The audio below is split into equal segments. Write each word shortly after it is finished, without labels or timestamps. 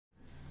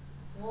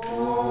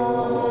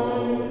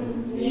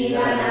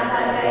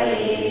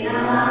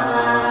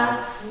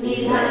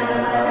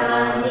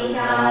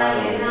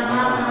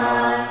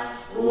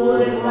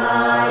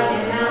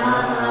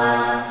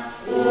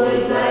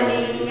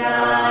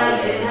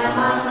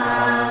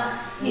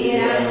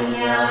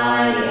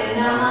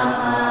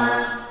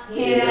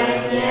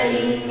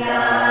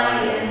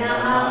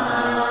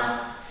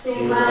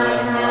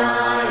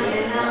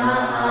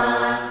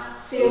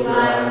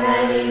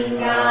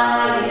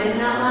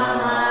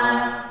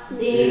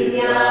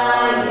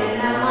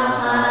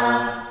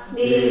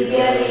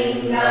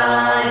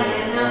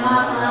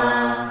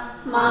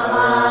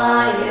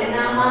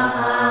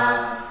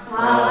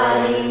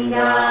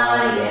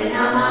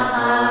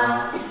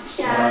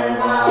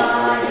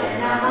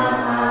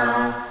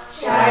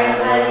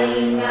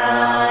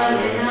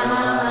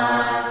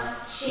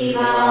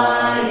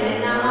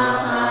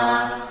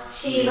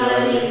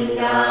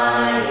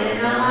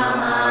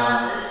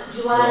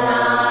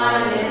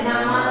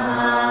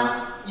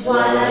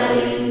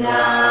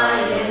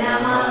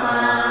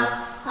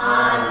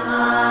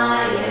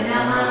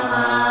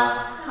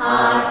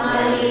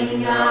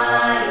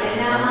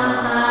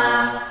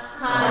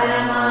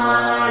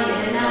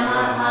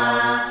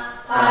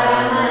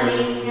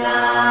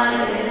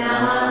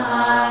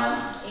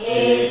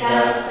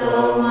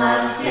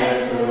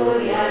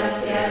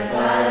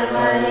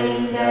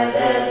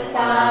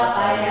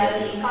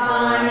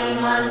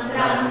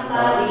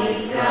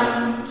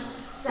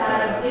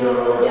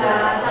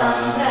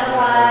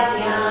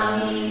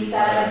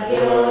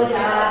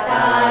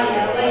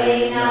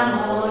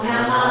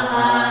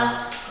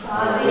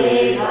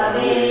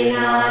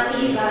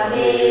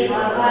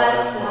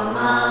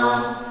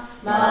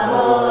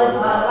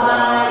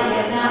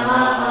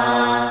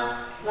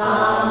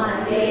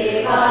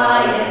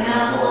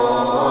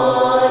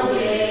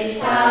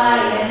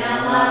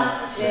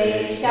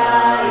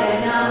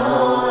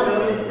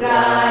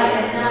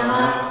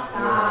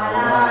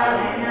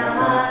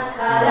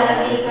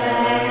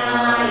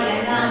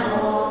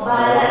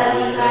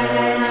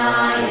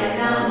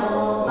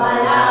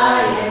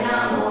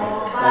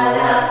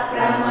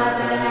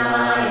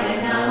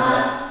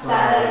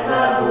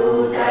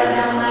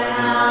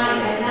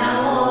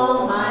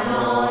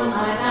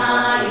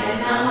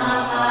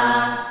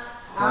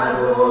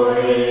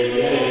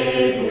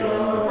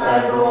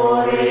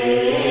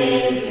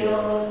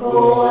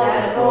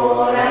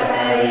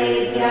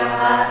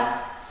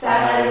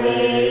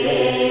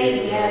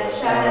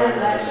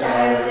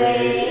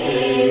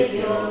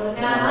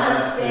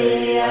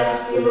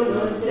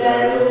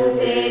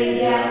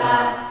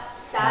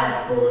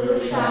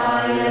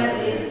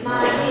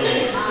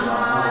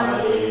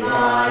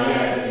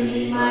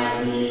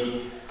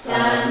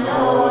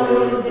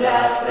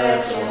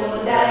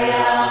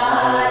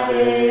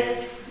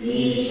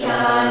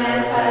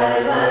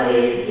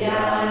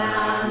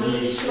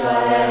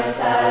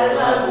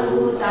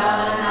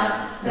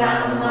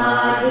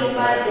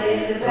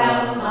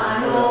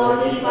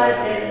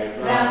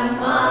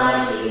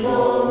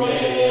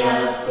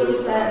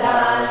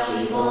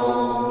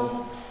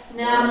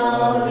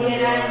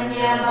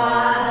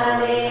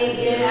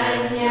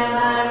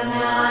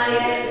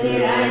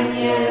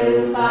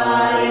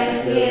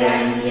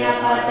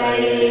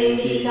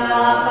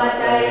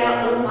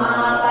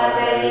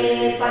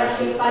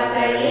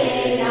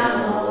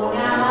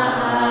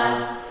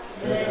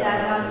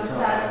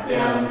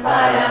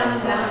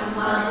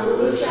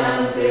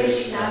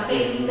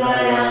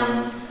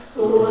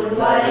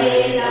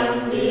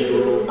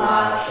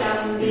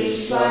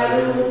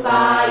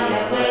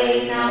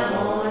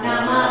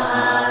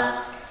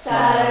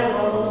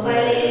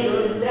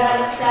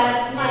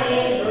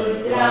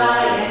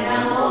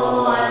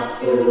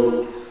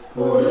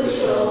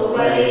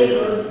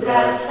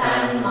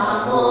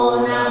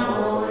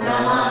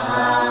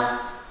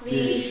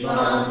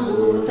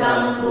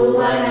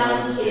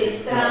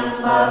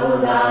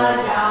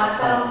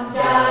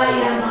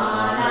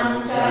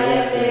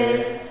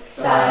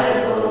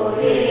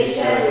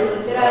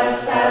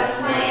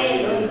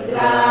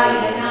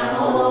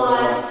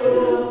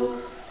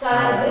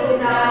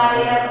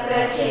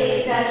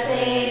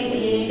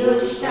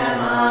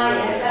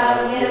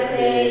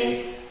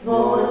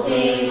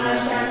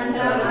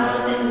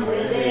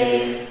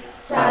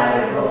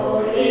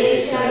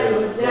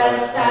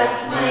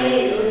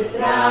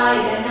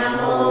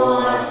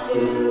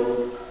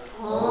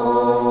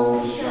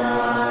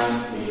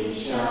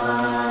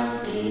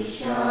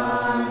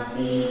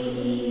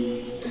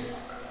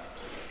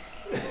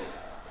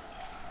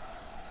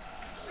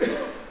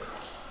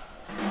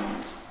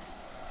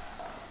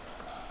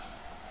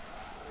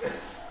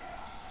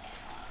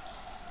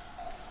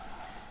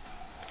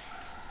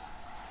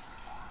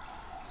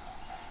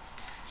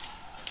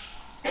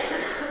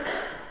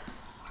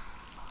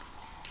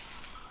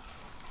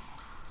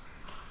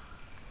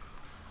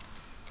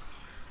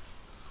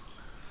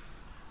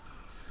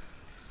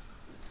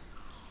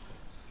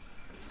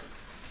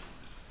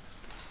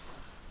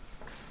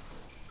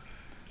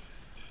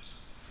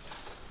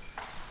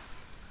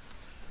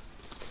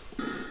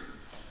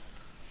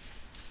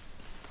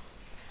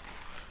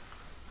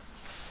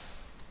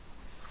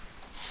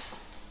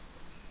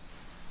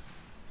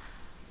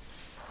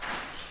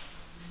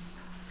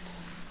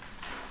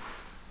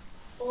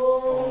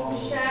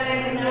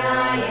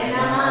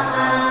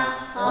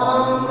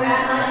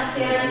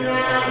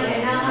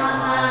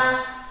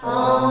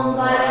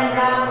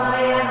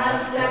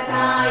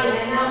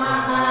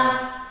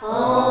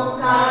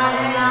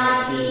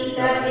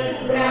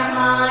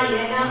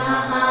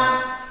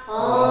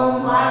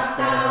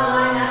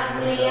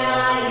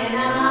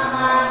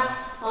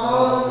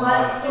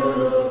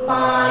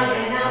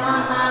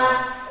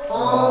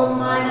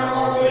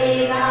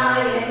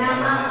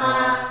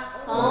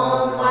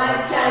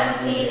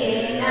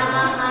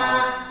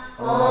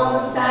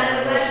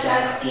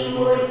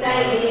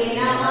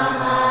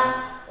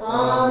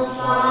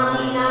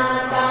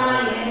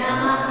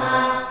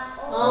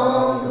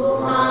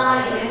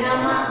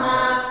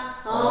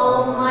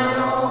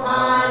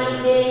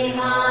मनोहारिदेहाय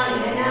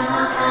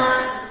नमः।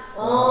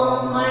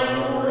 ॐ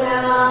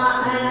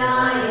मयूरवाहनाय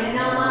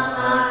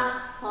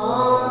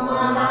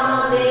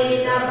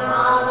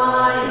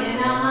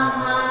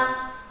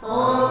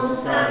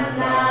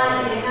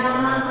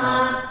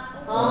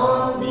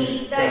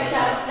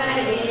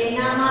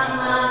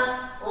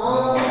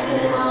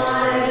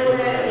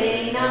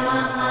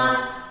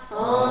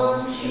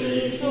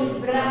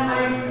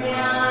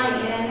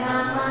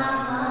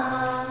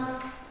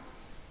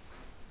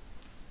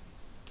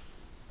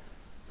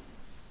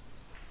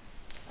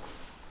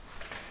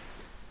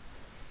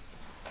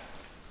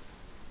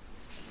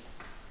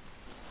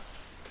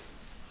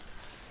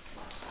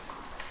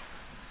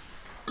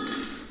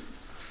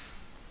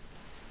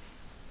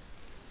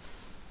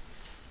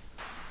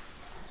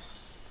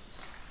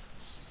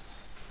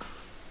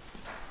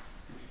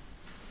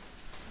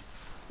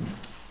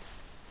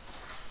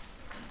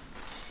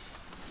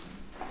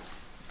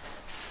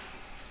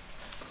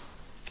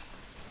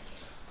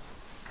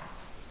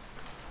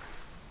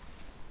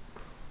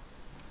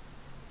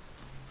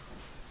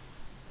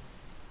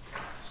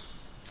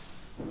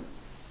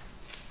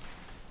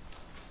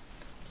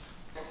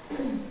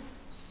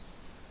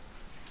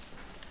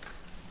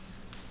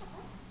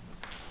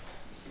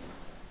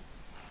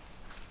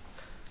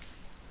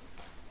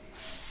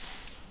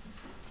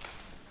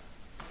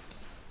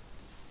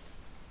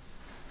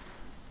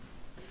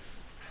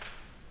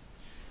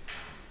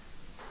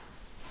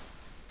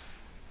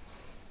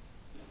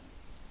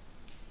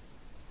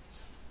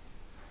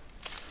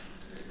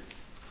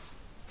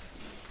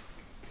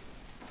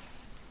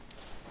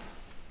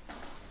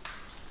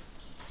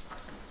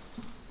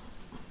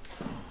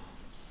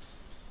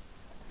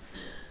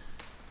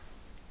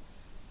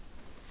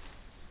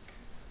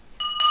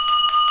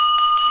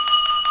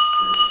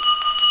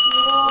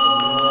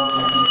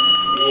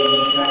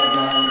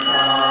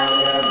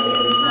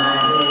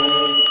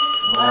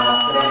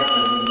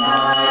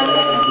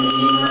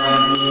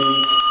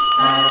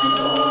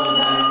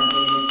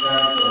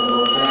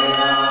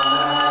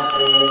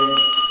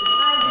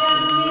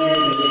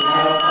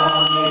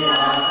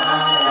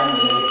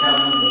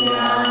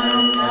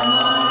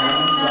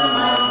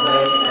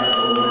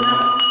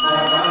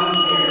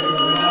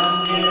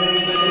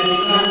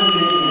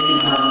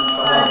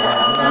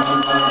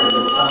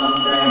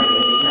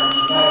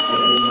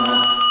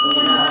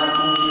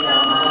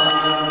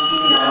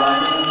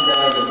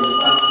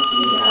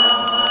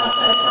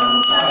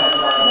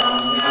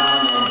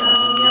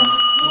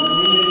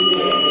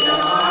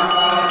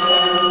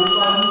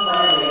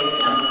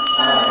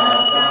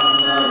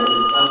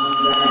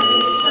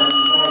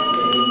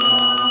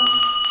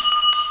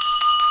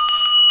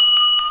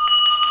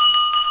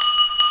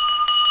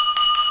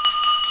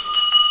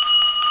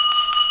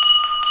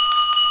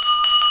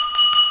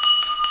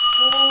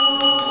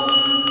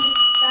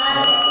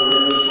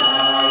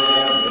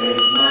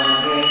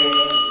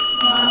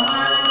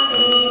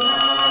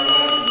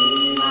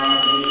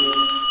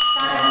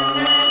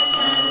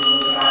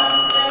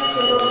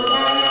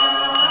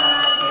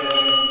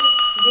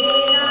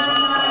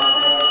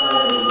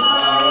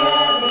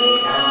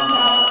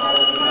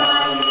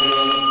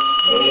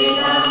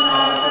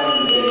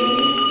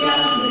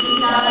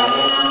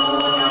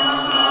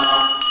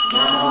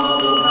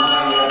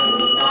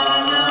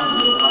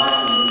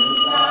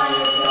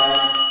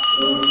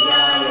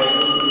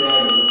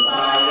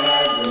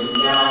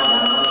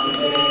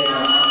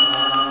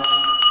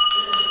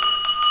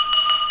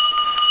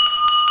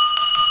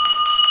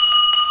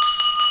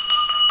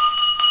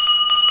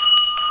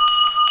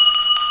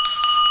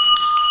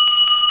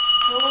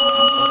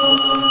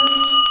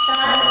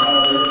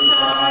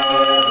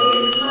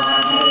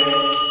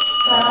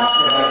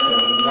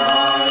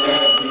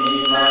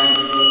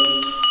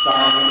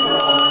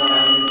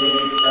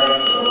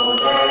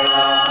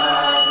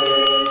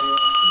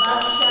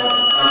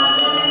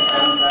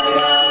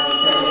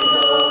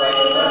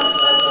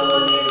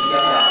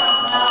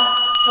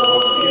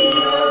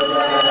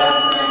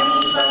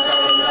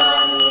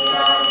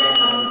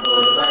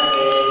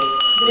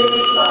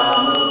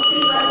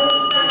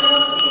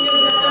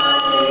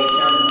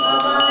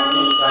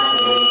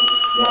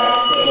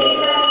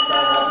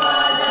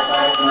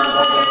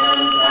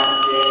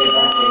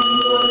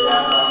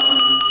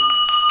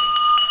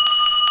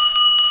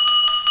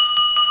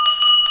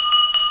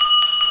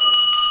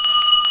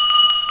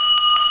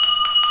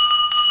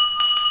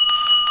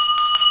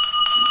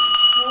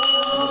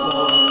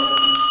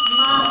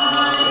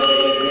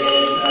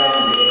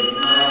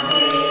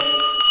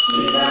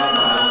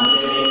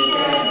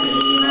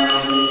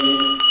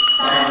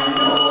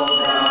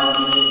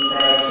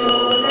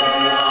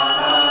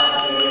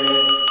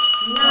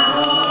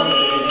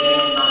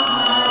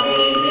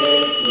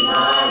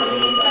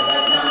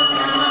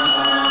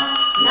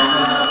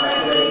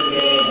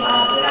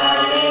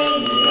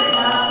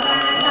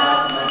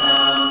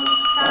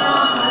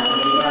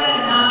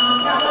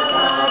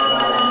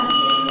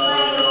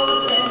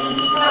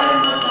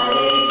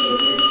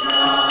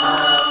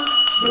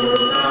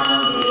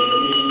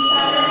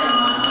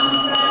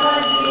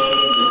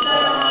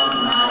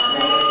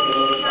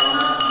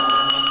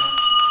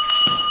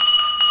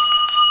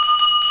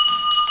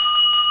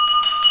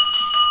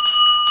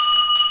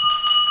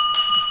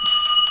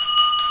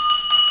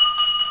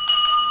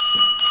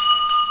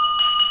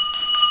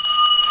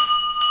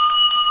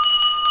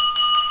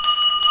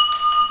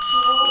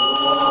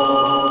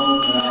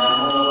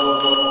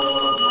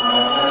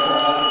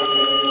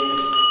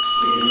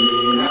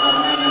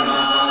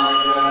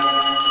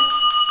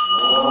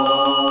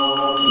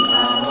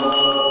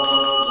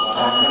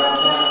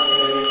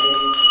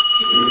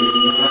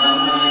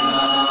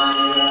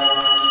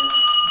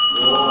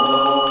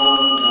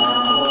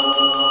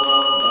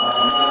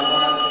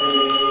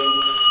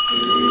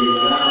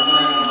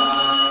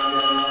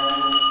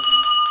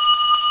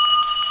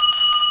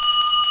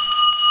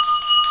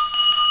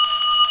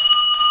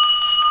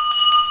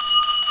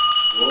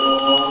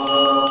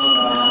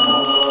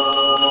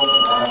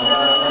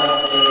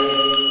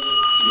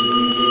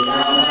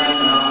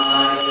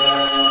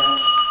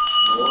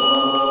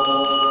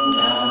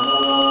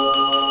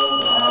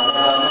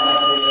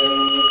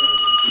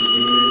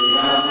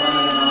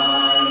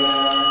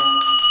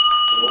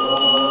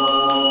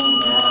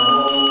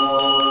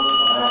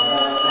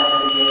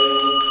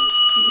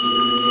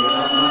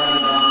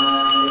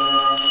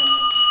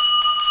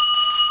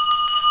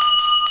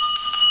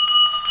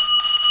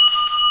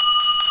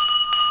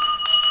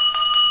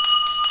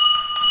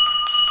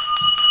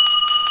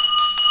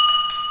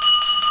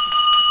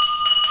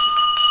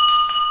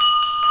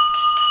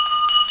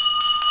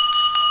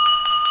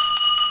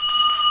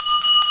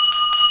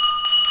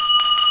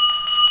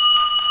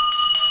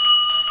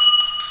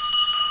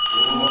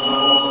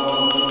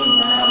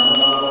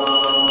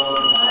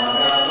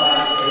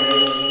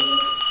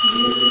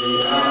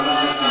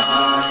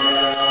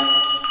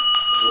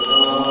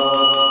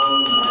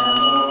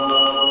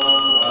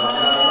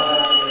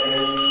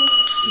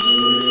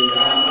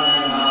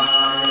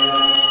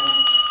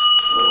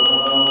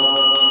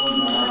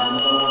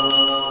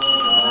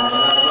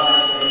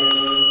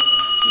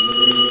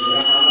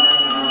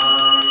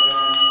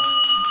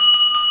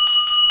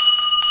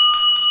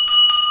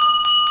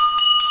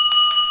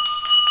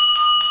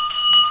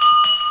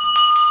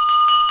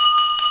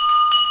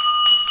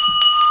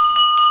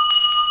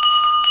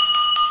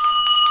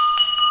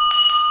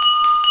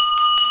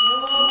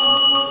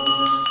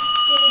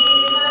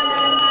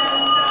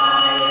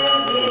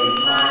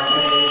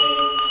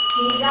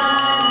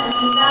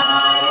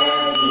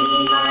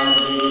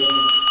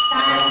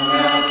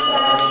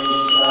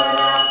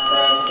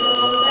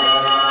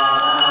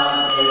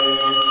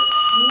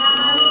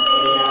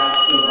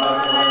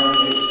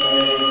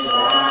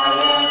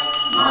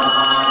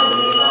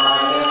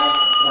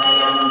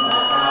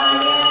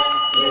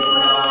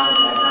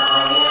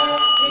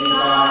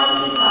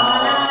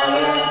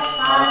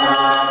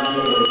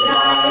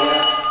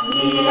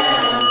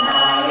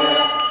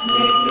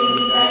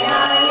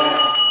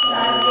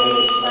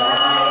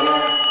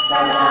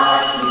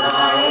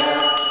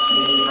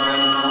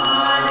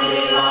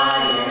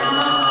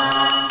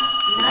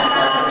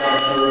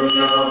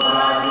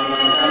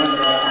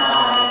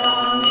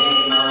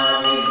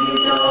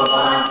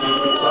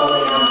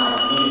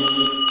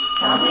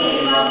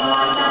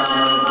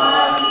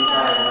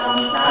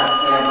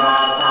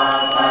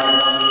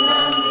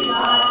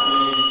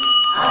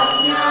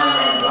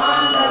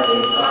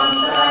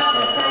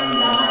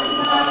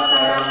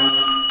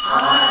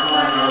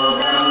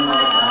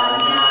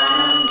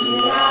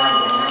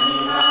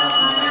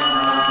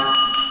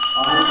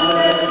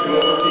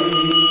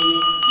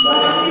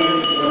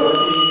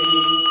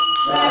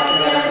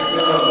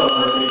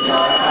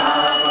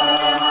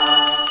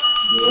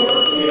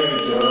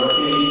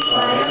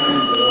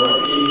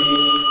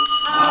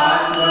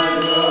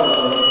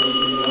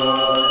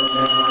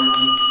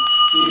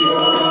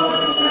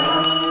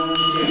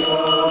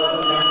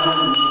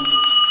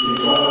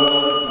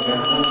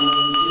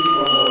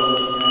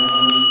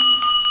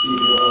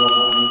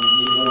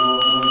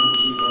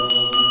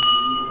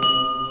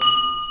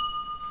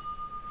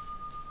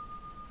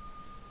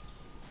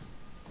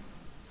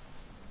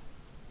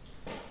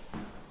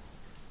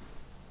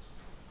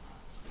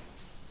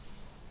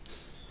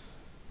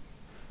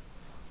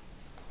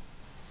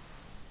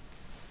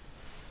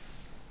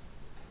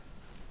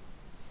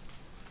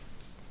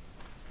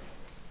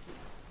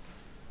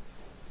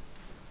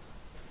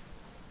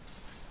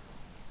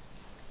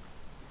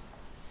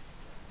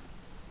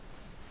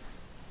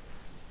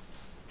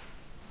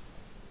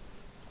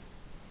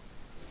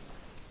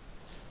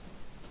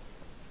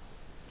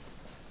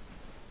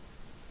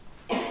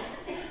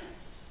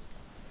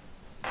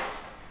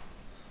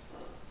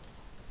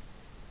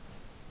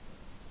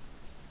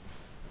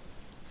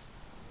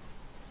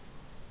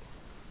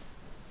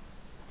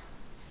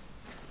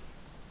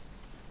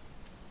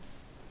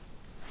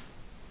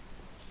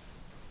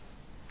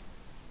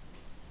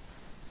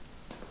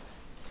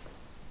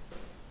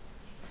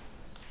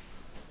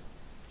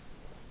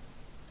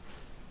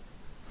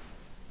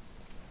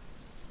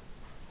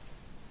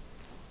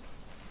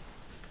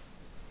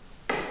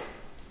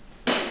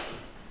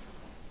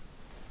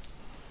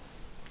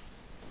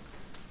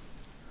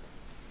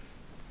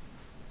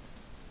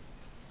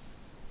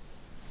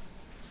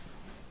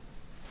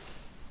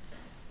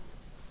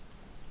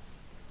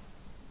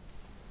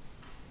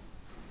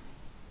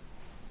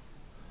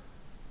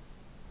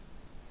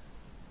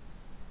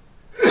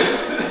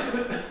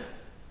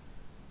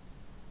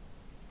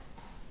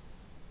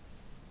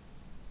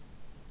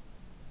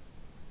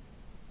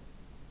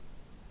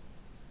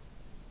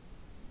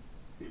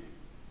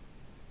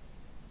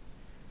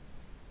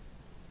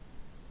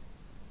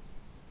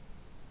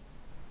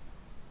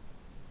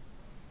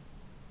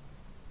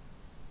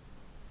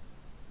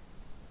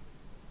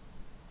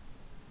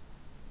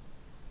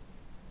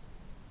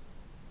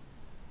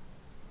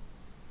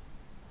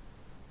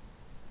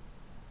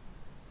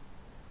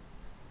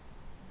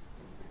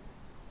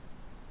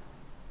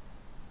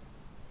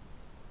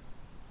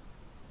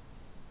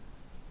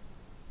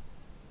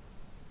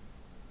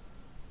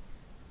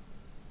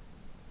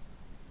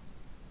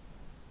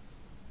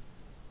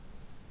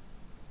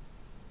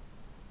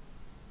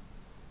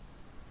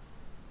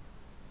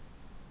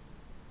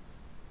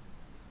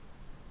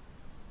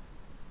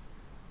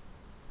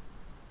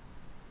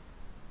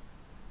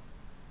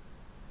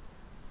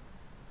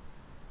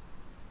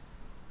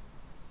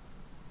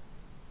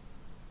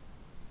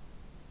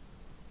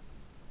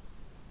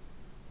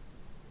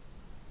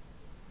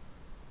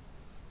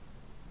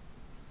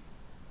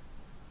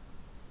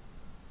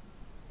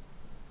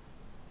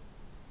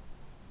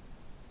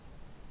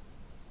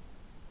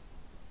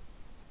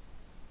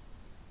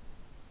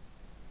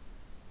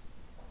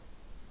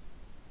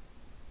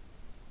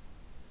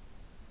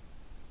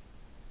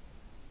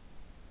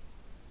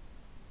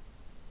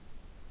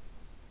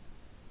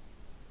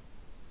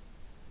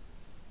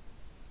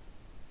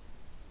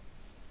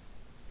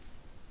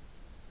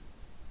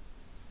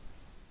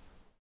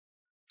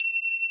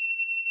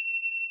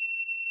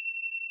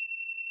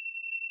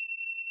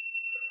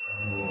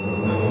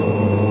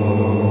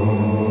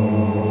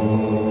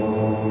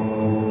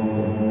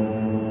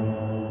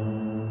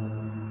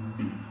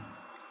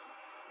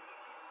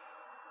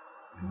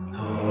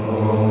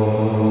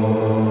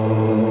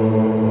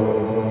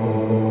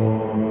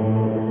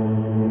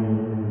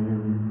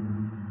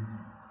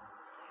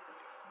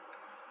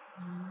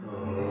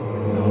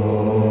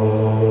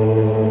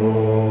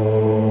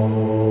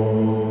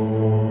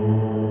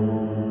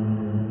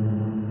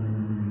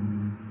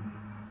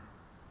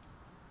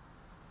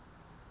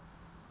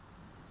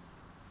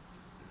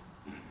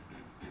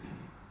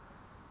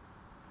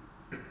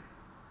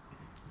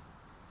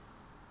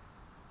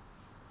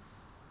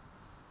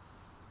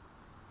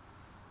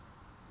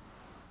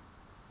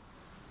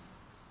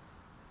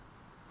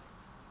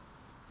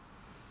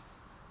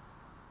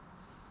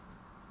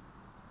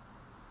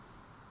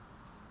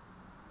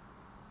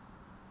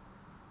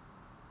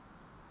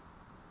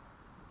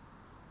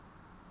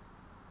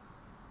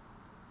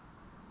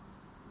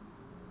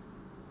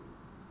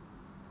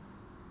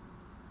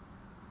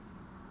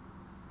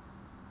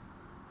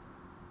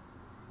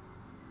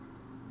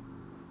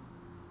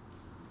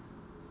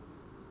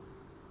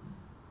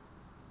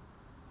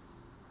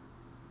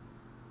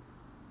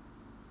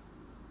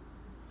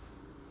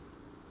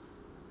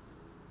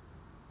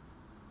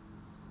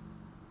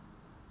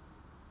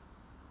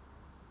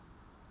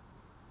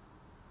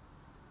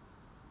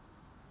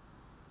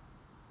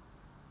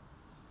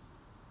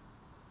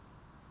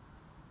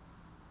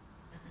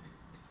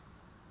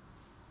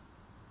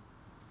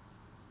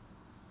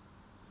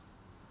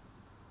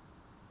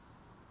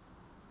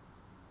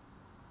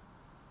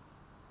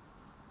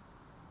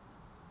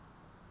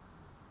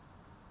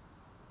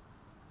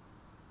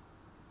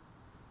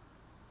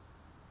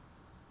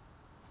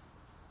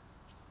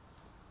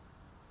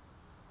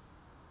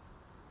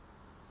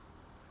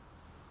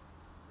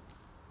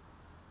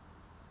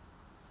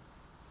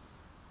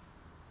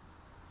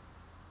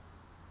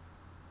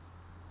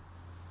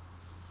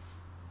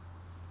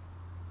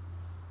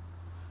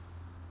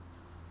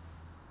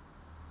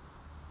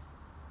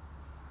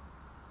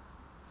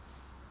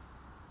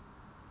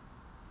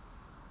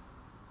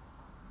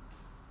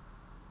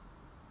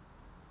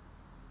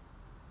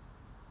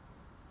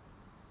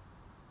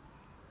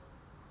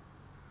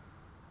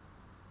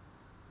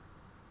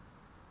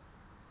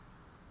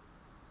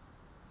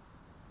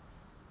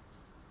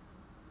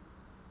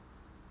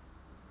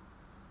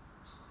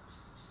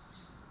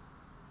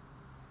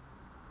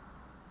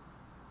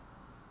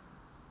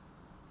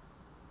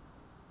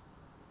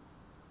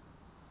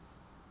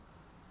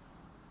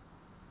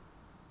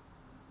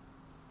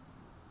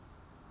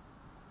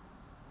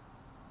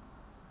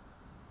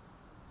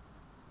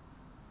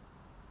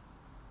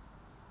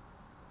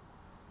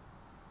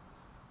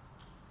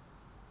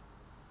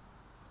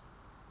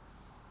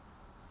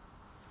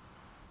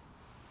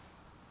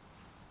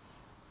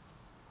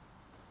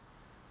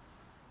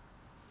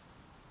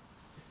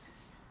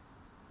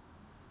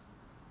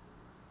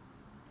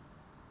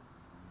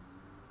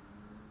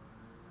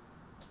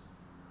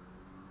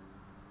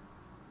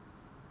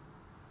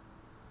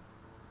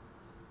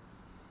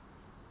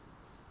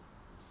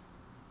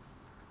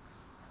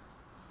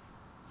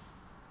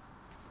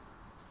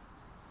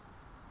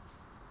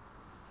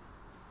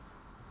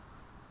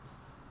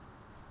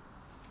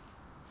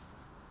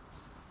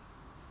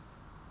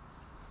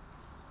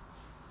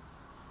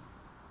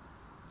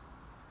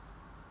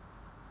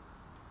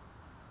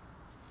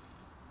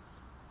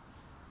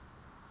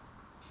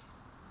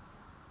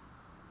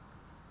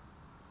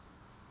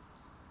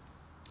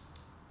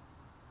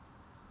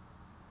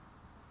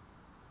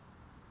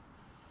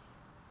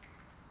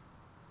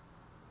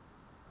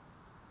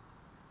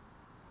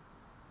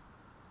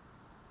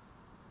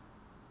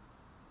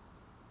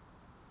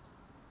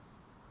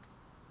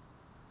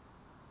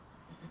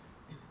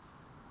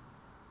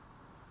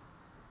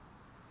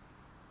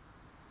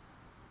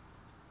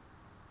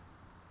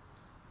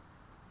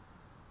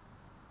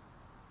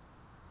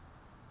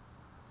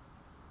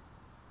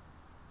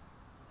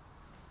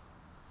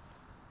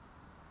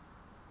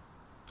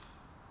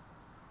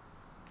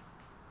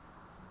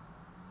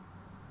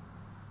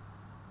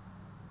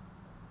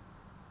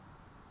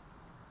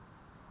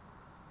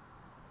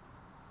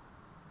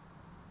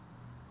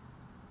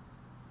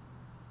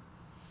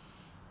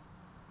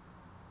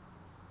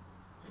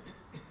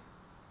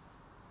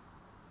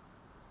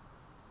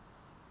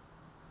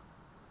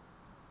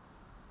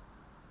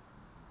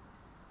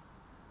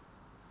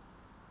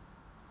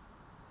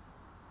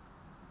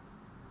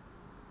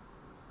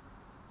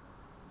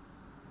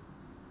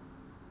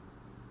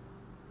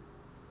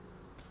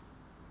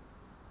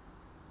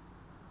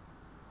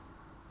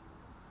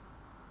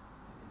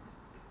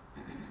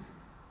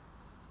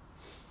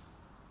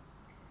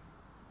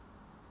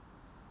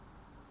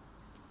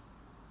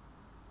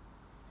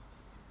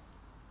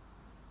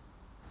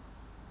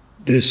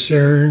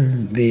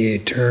Discern the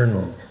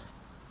eternal.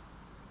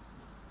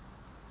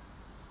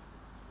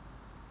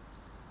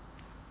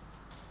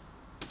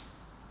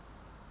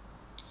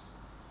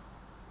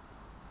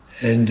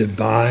 And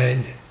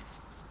abide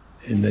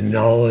in the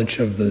knowledge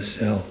of the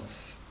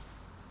self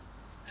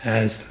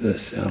as the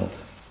self.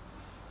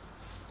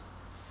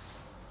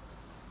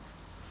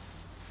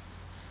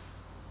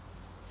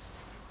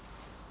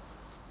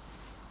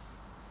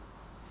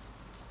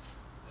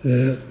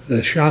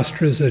 The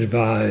Shastras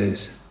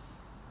advise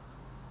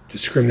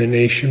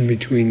discrimination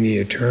between the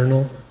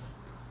eternal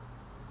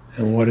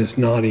and what is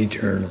not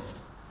eternal.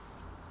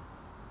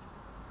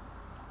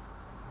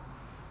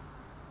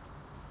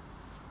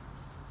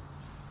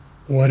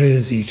 What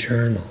is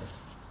eternal?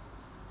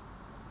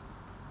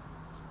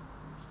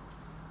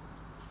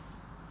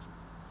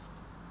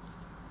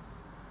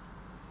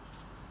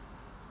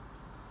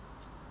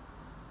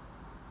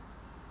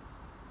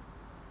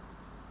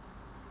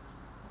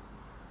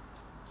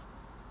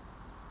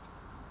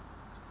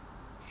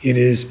 It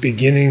is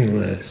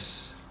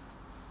beginningless,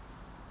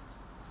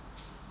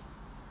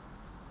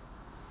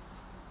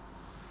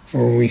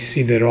 for we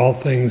see that all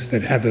things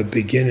that have a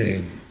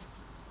beginning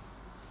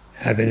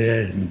have an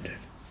end.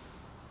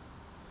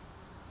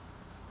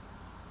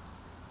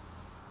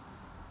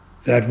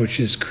 That which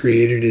is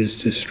created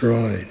is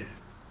destroyed.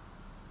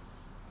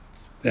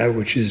 That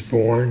which is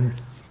born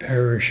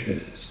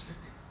perishes.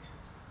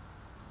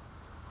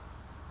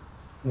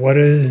 What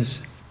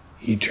is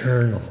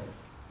eternal?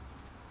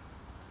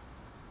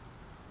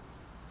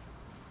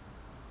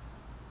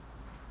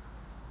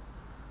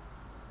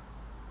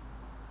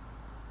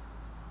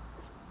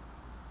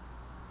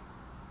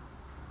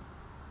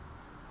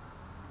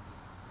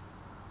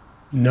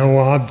 No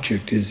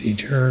object is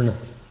eternal.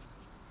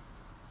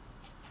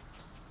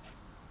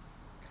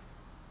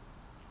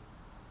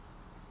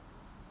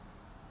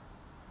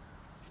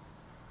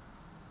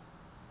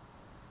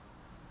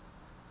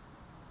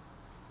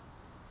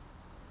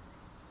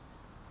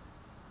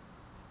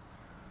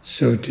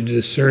 So to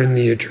discern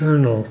the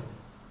eternal,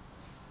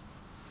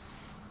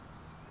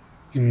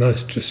 you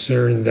must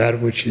discern that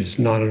which is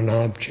not an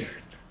object.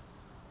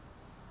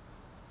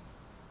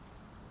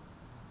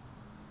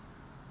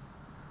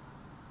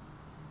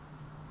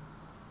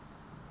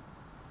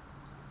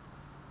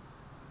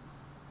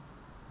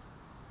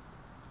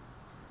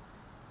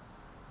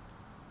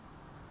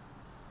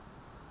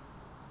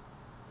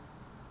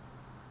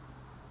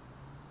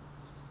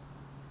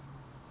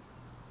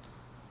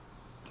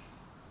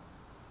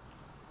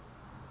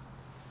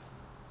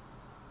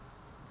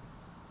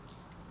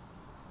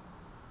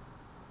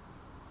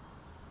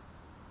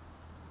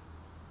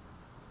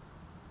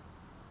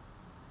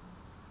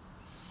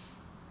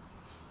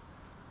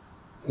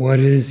 What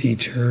is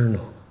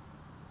eternal?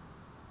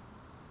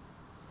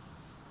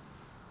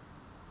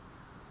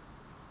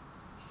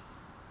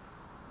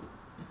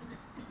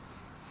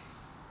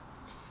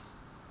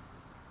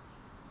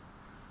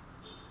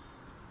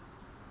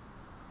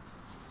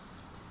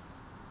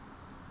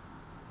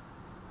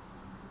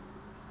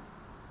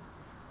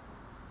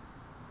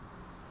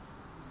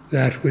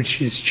 That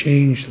which is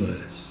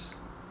changeless,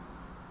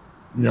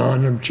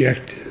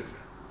 non-objective,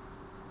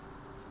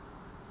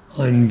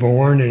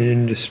 unborn and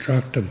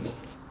indestructible,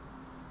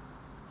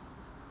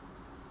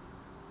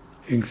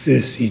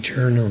 exists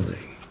eternally.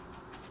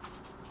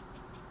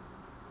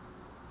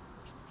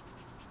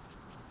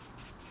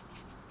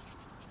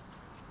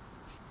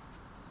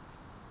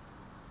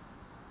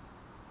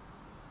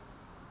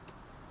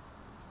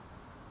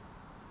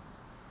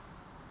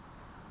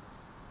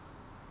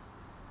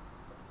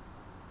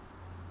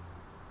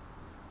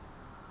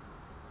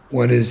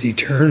 What is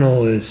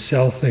eternal is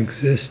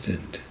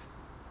self-existent,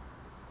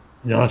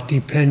 not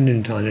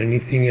dependent on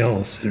anything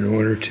else in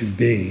order to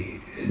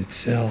be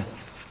itself.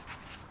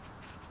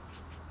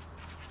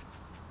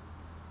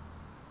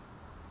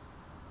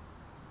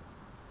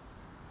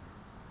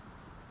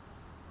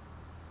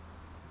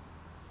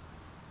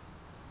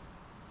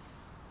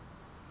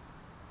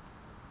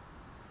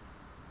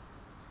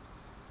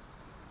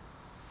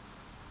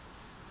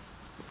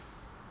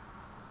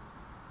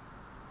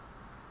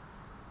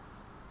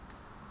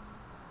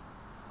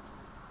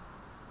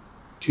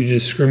 To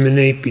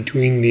discriminate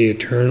between the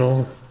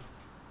eternal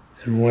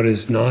and what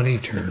is not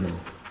eternal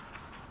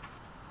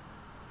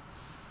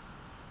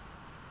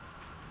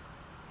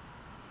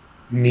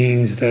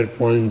means that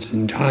one's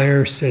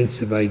entire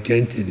sense of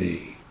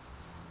identity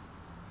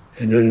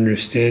and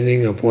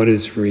understanding of what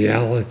is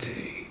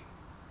reality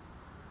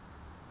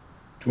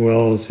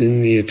dwells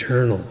in the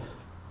eternal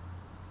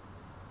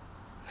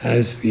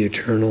as the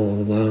eternal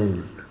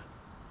alone.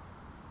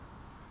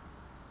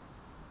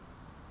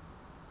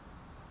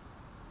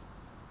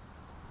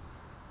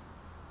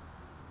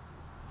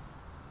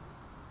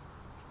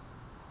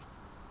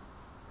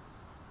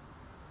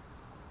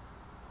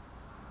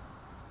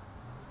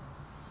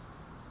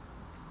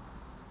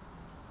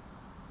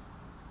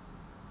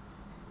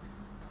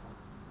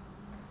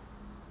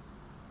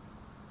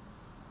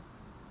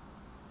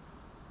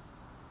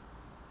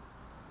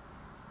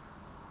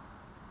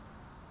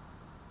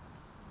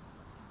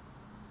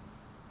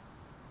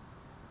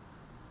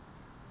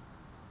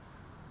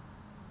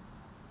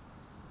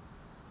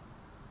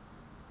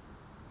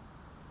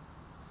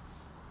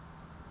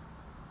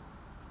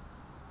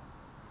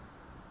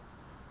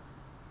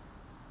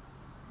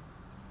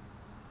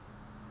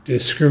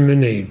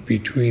 Discriminate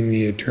between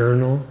the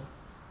eternal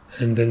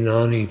and the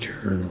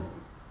non-eternal.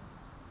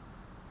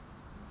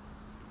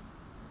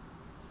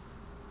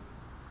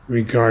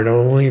 Regard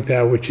only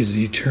that which is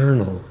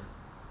eternal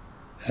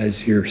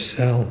as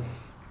yourself.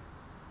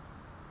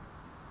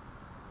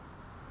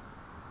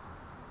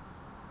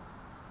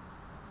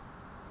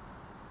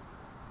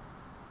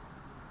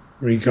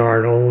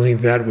 Regard only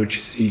that which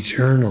is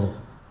eternal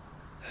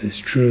as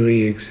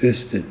truly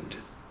existent.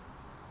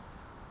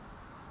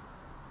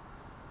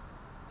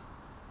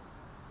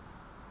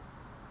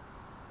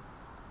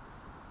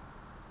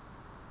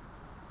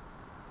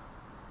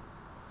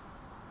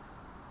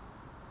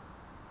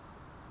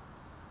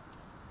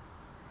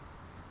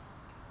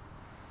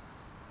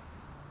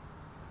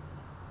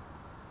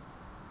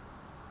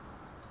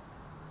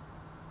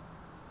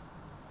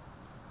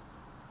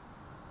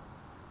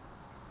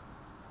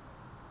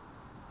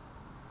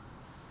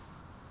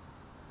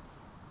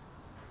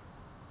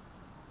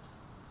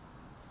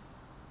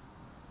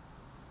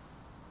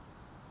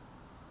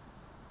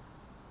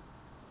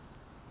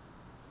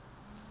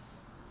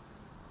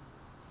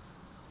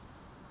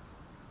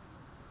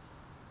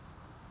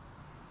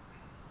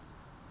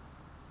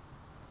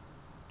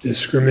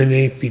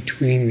 Discriminate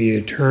between the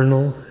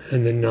eternal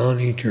and the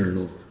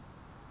non-eternal,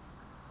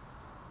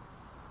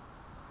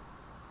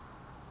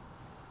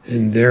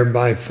 and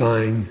thereby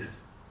find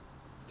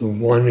the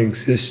one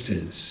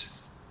existence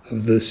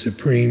of the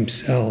Supreme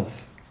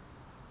Self,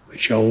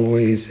 which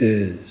always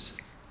is.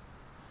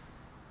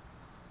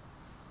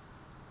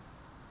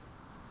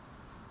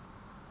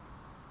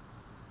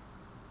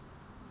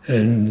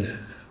 And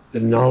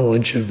the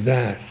knowledge of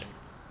that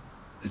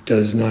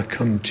does not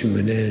come to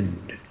an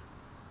end.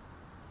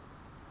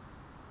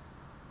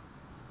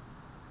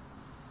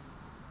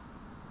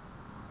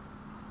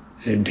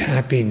 And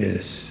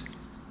happiness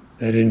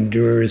that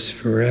endures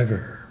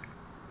forever.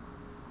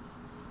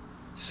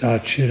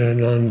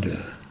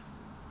 Satchidananda,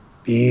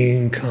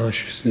 being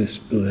consciousness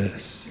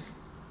bliss.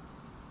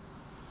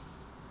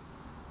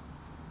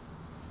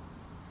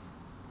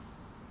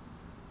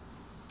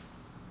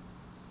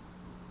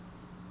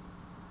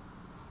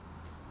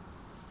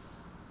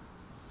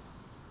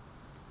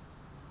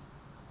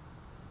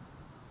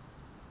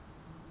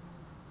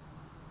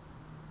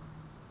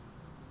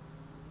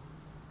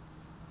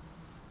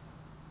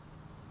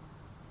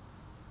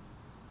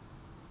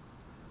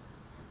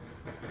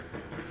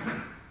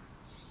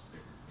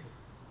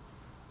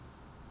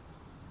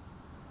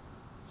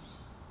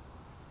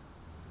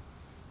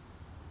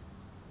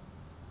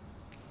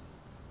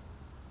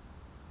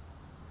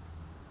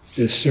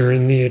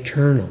 Discern the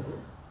eternal,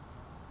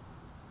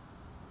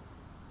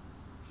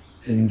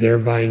 and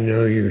thereby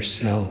know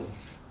yourself.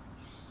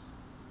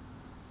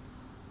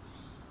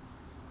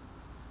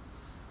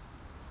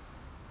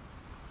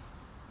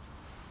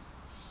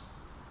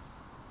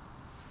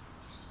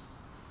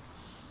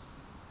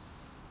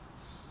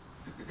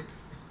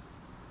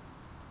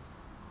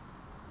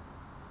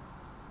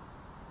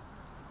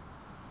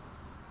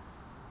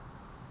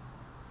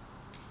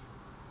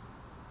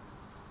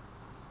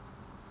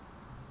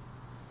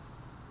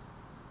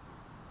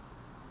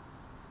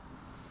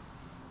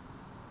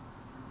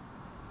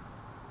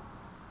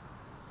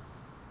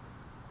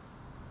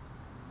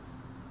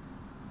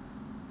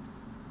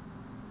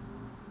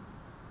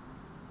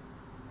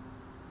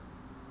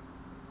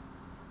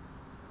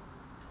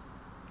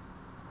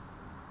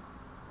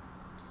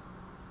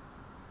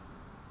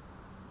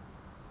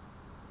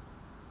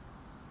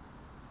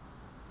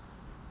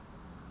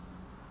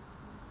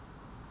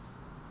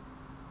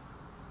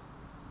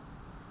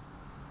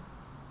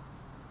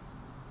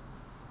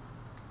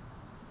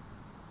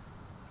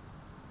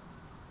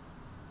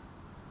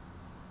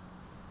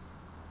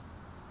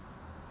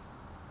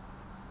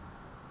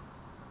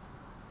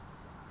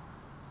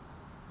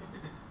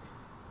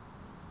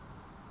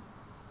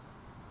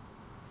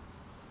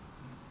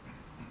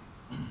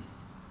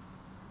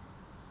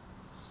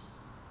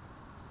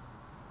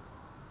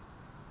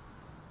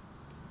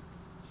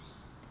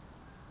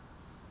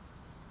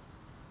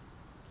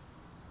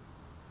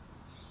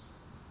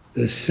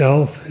 The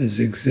self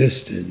is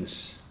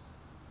existence.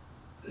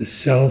 The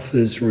self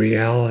is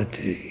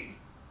reality.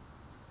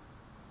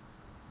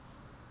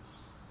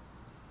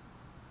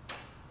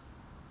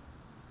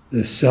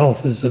 The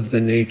self is of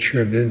the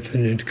nature of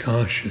infinite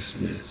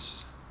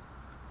consciousness.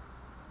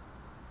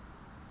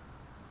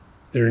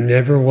 There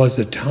never was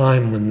a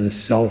time when the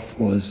self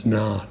was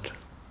not.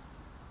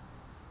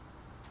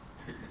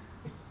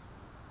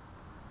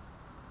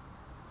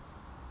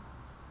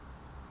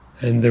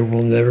 And there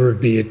will never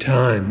be a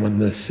time when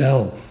the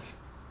self,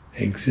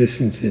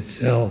 existence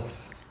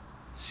itself,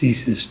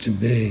 ceases to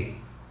be.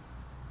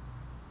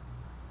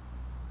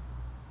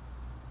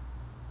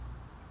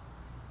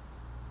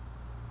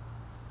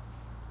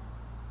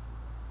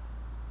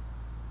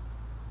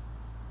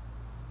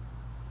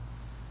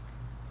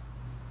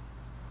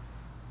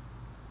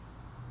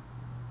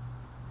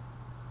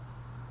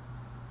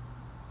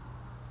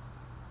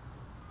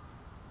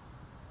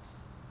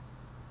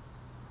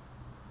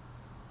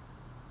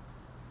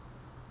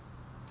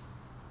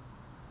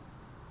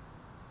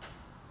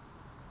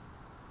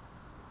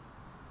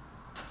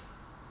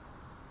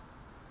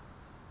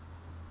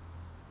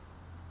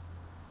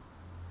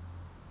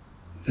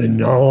 The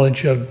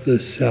knowledge of the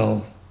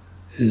self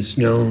is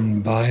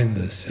known by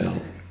the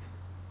self.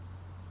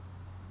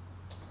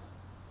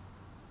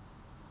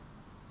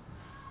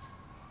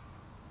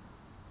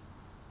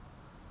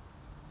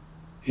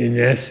 In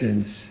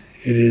essence,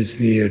 it is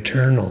the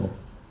eternal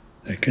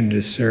that can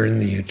discern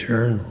the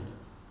eternal.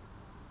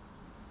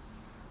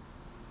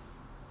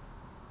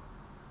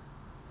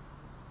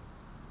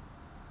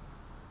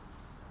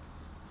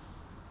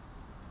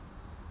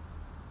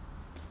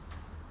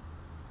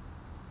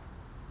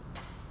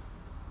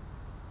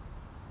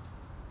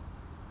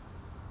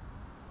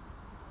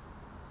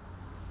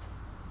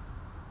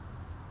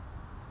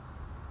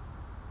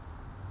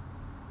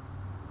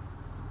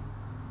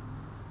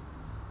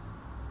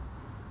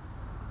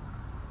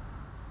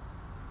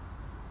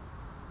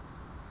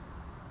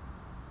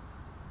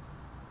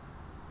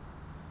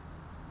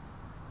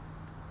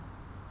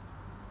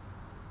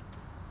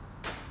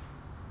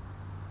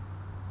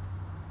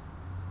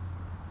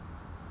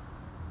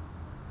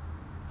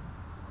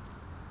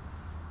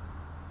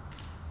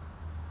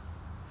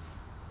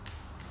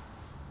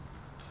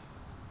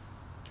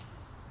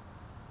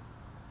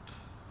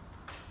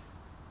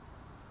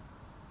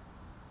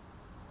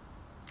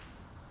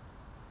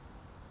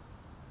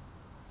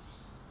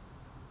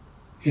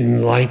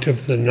 In light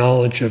of the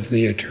knowledge of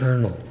the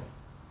eternal,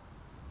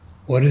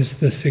 what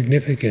is the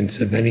significance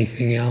of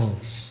anything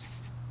else?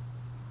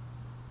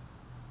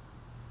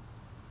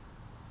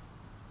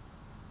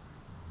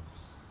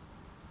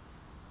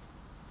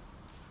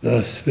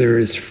 Thus, there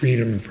is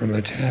freedom from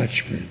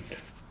attachment.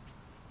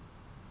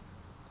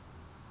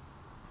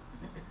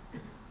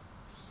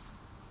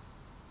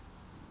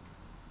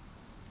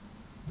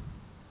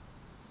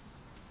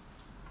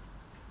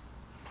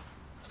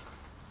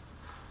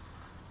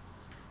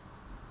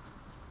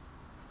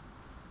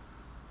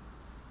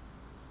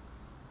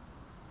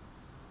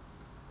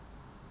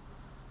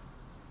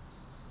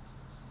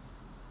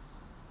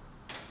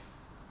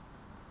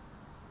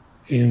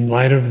 In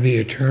light of the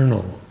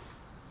eternal,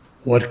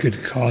 what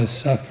could cause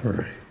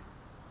suffering?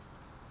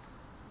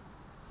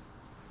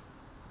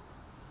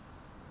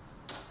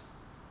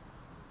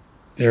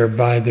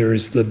 Thereby there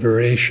is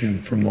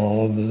liberation from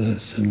all of the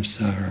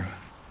samsara.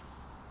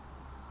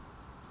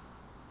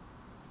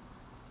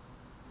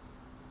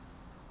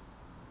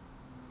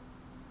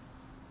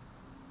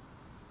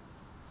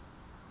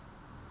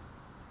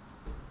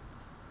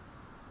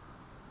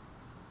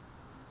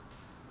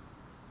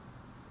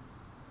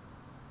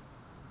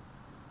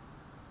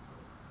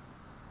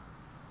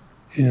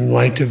 In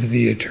light of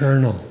the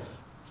eternal,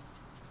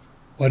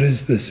 what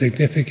is the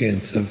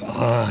significance of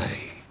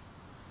I?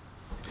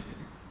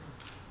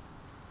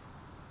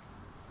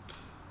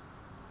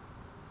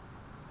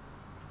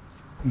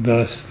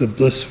 Thus, the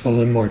blissful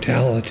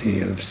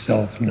immortality of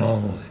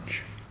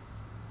self-knowledge.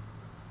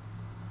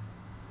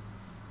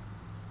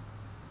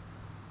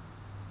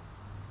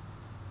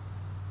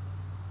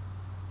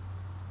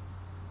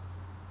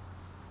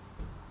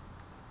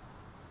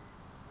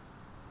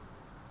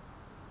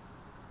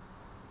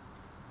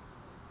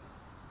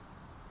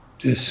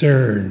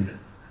 Discern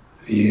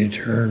the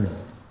eternal.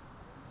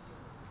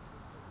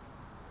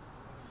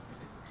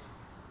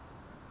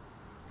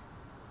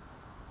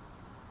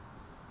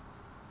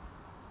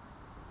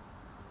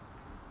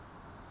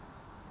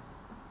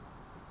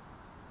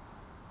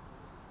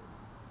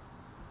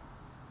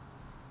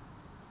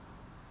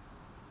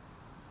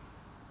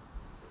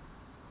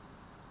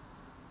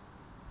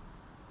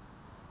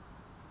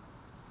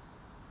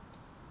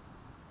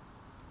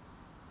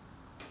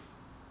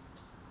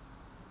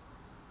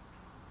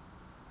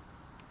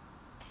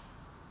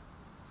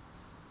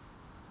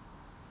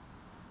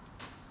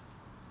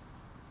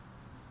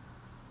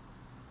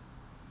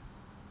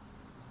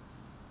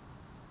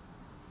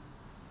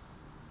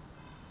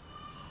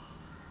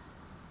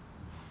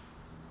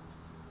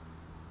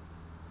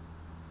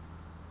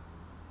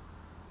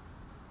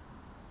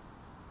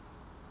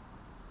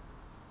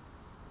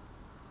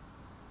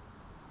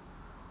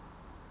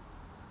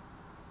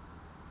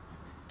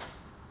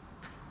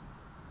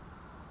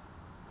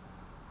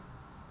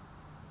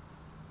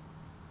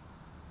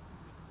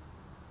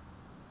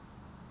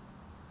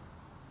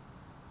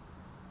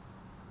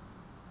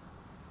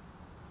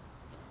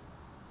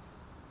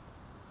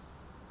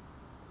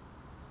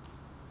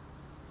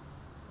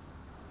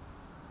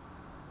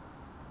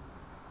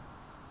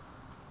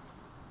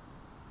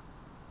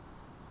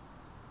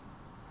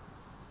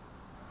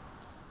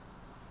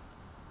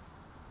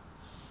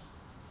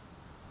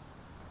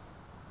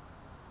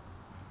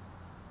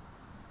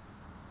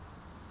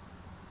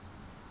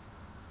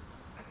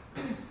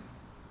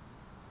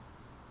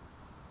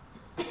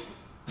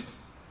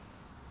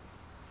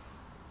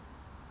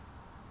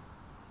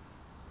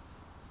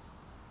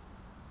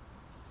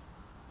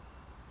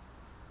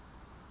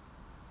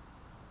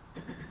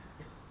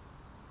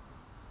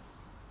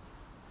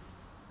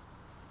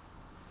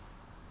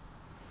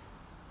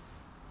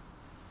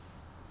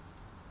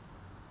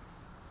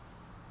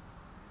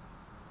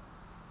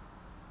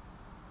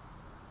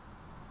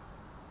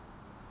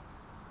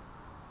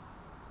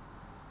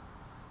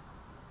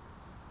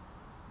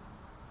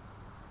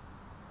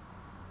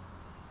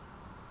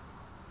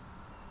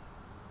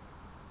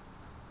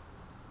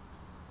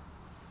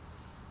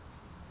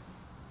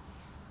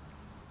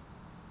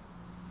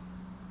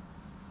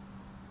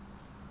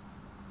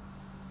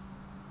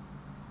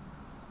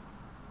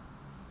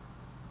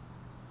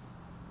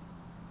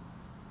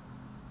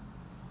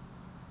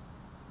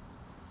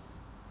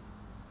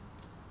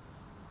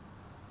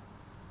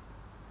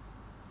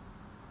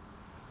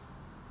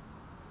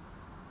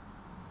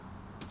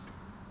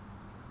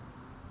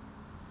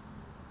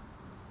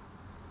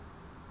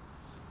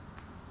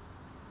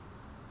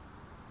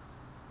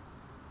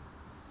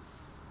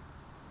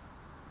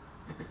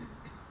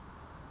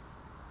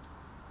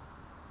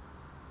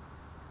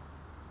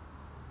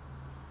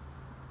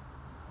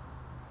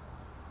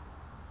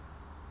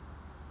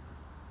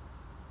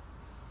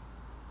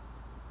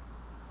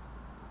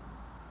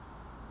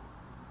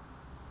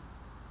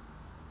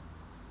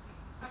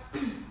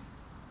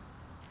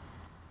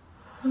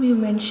 You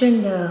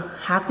mentioned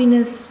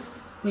happiness.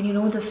 When you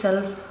know the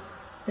self,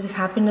 there is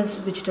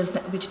happiness which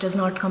does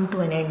not come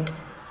to an end.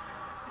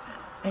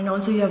 And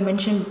also, you have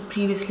mentioned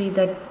previously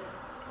that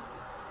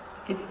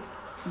it,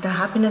 the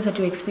happiness that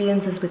you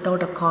experience is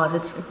without a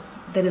cause.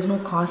 There is no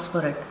cause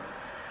for it.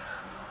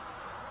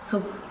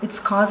 So it's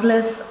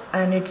causeless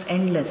and it's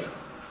endless.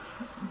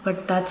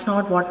 But that's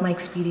not what my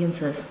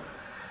experience is.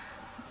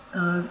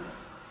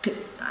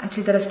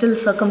 Actually, there are still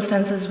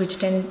circumstances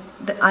which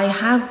I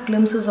have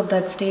glimpses of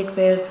that state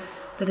where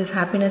there is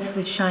happiness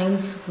which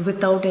shines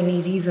without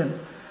any reason,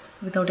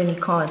 without any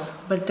cause.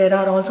 But there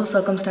are also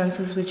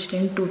circumstances which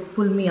tend to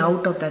pull me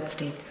out of that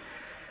state.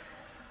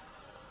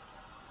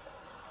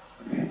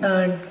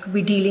 Could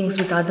be dealings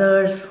with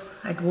others,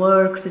 at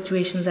work,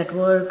 situations at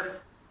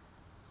work.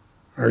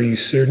 Are you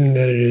certain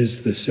that it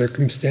is the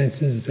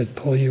circumstances that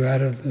pull you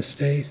out of the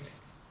state?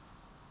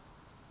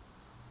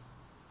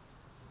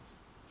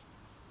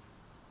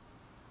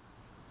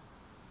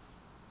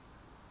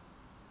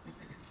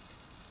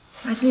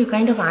 Actually, you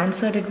kind of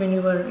answered it when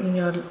you were in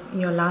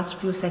your last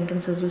few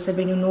sentences. You said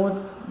when you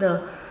know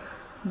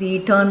the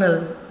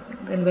eternal,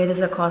 then where is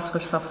the cause for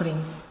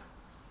suffering?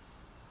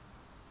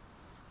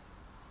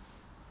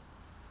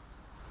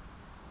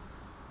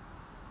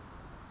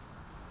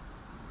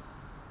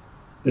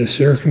 The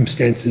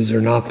circumstances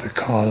are not the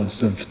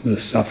cause of the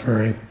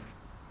suffering,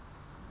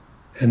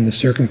 and the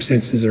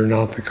circumstances are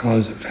not the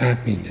cause of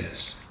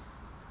happiness.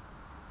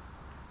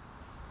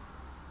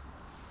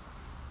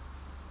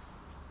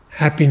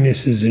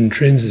 Happiness is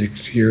intrinsic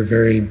to your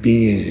very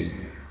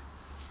being.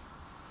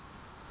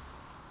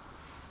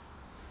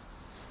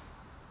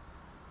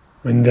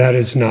 When that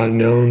is not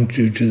known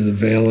due to the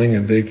veiling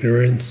of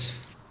ignorance,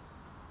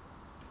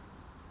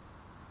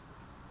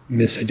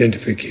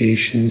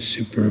 misidentification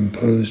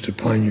superimposed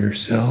upon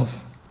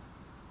yourself,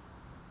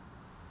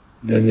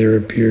 then there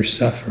appears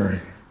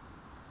suffering.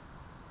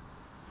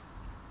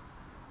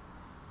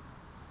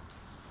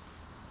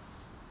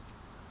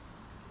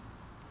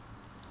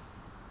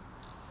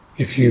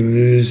 If you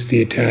lose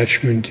the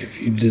attachment,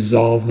 if you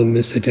dissolve the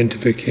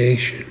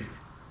misidentification,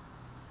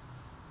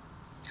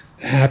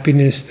 the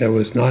happiness that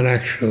was not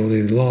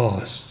actually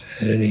lost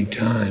at any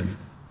time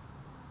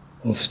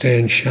will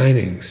stand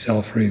shining,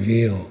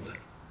 self-revealed.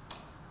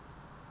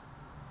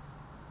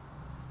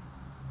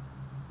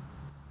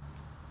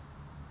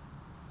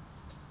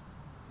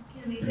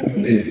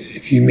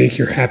 If you make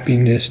your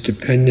happiness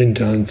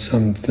dependent on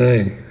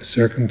something, a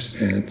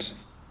circumstance,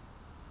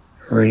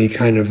 or any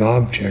kind of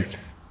object,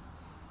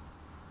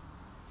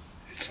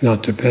 it's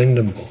not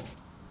dependable.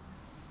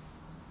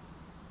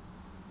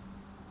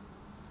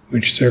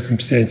 Which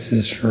circumstance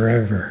is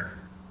forever?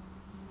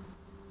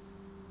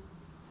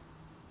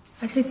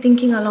 Actually,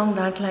 thinking along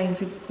that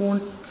lines,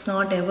 it's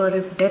not ever.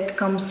 If death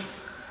comes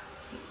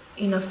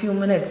in a few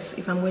minutes,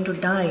 if I'm going to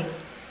die,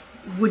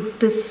 would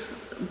this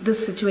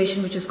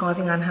situation which is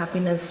causing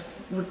unhappiness,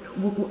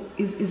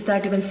 is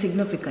that even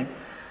significant?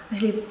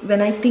 Actually,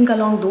 when I think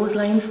along those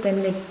lines, then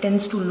it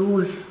tends to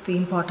lose the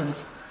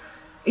importance.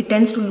 It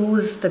tends to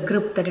lose the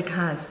grip that it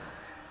has.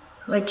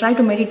 So I try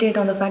to meditate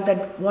on the fact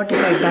that what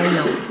if I die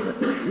now?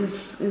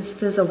 Is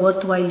this a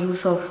worthwhile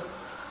use of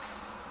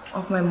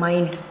my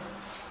mind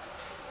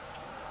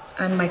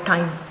and my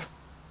time?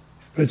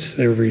 Puts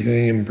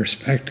everything in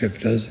perspective,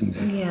 doesn't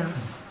it? Yeah.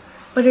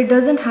 But it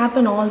doesn't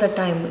happen all the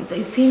time.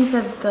 It seems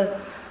that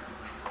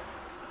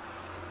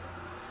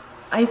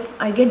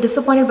I get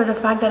disappointed by the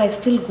fact that I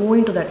still go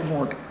into that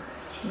mode.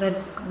 That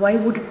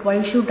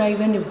why should I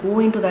when you go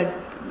into that?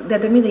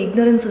 That I mean the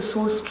ignorance is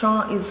so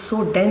strong, is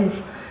so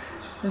dense.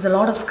 There's a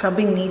lot of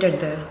scrubbing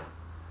needed there.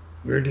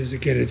 Where does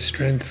it get its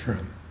strength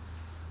from?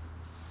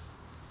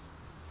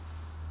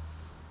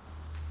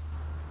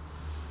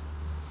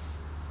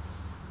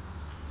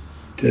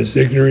 Does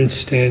ignorance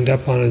stand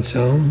up on its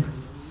own?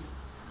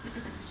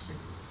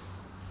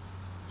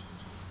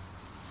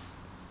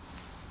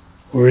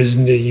 Or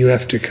isn't it you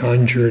have to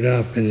conjure it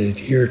up and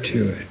adhere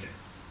to it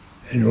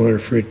in order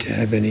for it to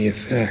have any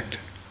effect?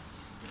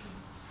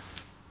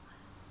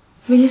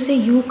 When you say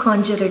you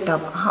conjure it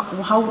up,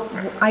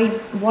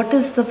 what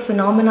is the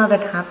phenomena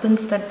that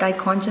happens that I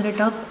conjure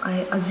it up?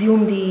 I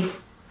assume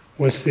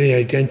What's the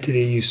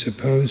identity you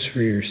suppose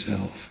for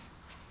yourself?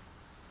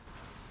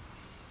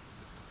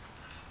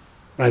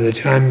 By the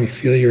time you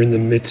feel you're in the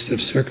midst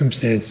of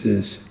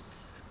circumstances,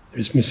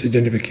 there's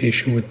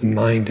misidentification with the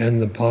mind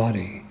and the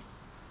body.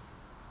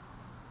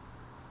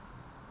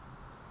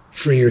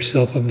 Free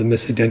yourself of the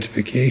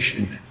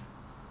misidentification,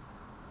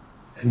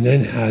 and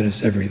then how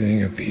does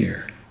everything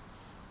appear?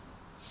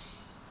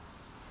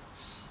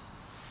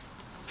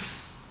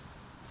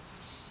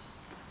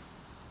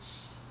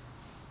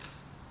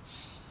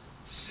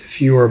 If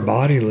you are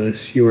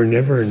bodiless, you are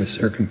never in a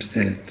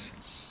circumstance,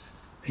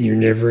 and you're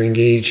never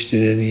engaged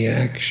in any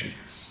action.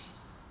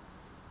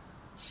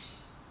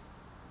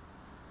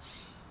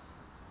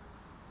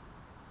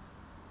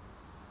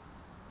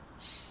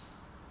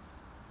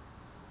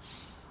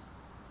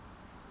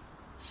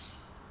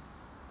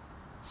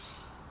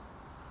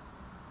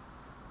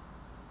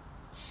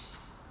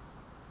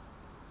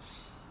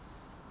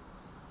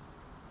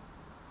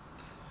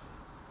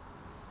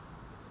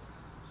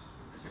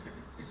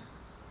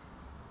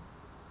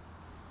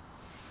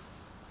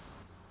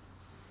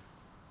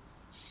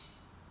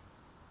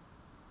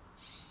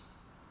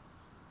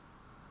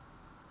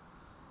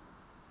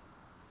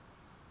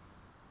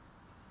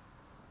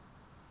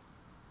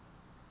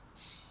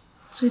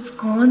 So it's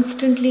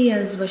constantly,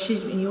 as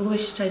in Yoga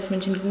Vasishtha is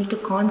mentioned, you need to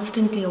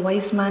constantly, a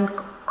wise man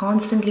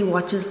constantly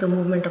watches the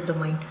movement of the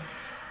mind.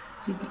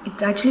 So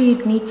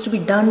it needs to be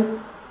done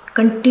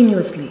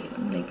continuously.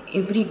 Like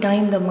every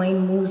time the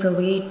mind moves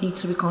away, it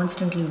needs to be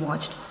constantly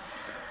watched.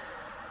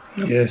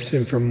 Yes,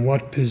 and from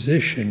what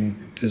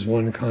position does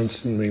one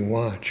constantly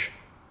watch?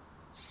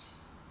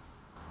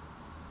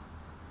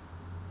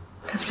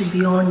 It has to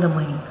be beyond the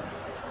mind,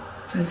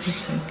 as you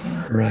said.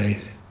 Yeah.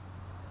 Right.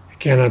 It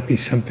cannot be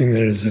something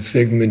that is a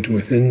figment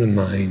within the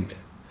mind.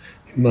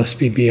 It must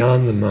be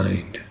beyond the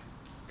mind.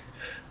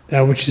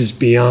 That which is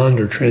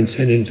beyond or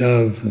transcendent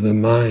of the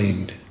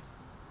mind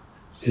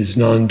is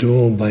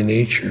non-dual by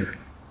nature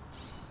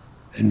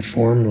and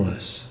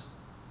formless.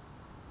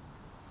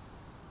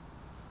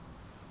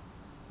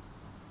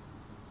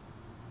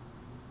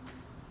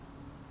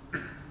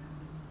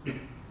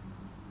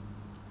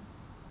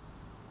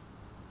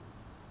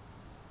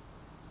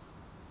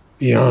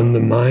 Beyond the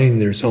mind,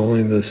 there's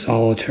only the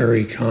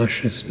solitary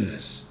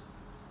consciousness.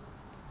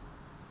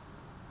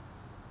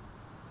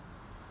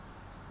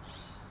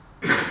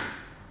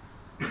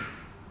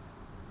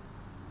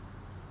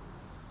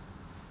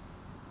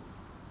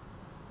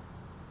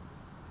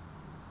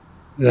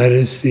 That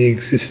is the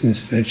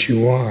existence that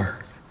you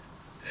are,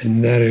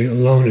 and that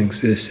alone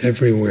exists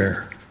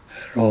everywhere,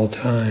 at all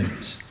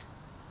times.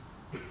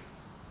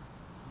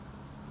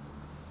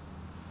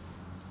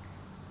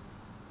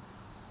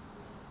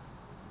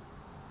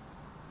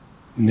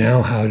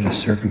 Now how do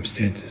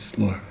circumstances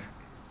look?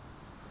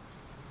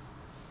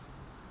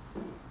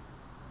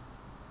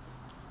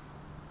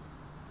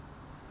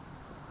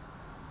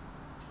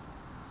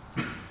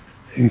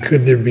 And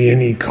could there be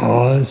any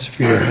cause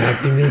for your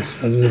happiness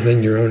other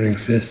than your own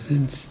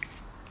existence?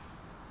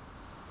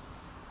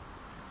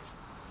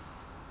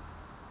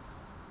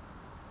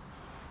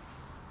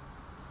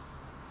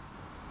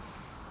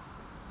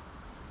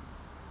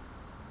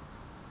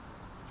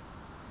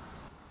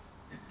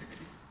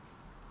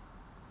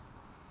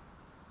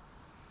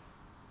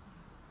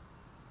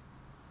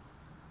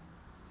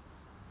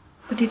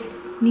 But it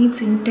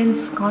needs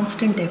intense,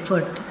 constant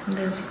effort. And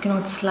you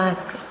cannot slack.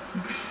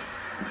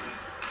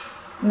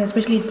 And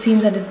especially it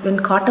seems that when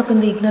caught up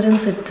in the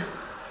ignorance, it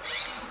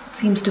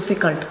seems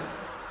difficult.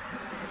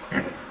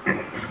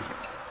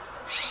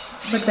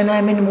 But when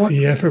I'm in more...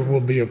 The effort will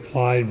be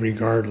applied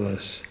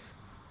regardless.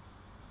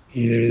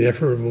 Either the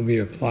effort will be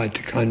applied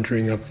to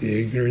conjuring up the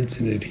ignorance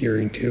and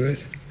adhering to it,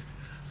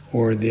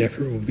 or the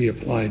effort will be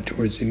applied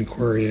towards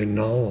inquiry and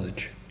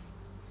knowledge.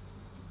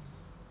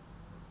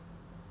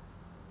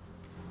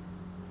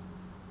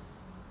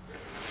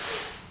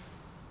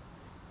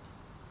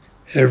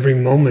 Every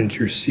moment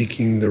you're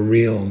seeking the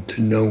real,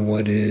 to know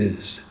what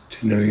is,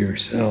 to know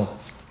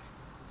yourself,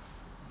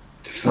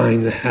 to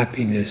find the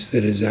happiness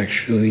that is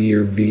actually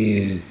your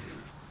being.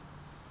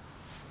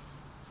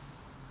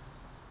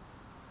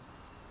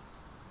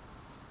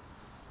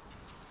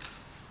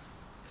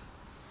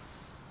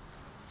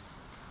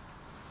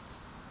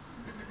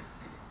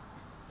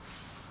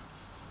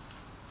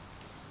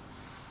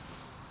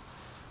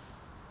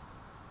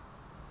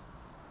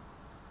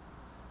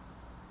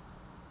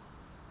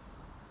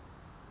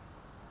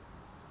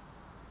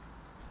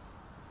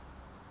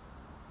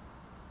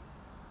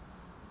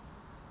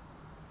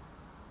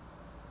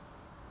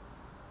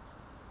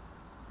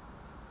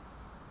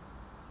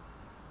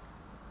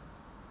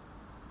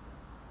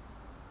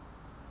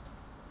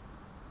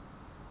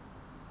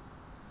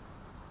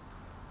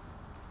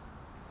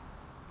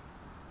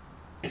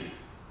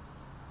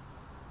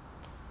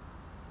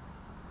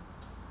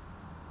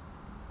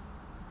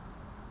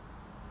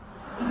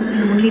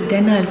 Only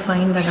then I'll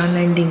find that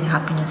unending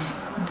happiness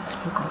that I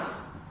spoke of.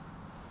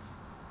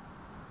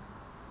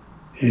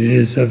 It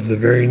is of the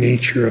very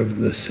nature of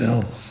the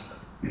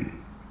self.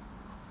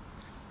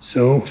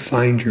 So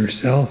find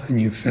yourself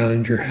and you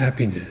found your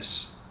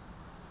happiness.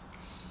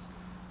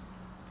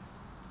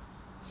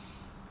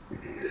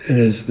 And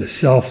as the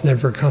self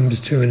never comes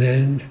to an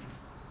end,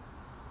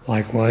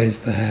 likewise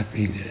the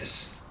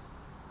happiness.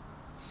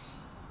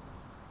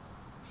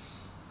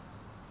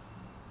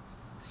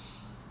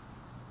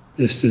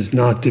 This does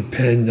not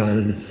depend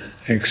on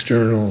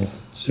external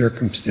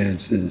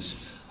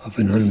circumstances of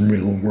an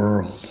unreal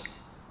world.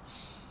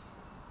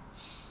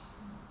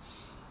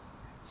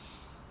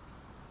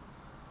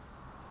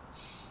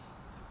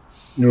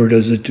 Nor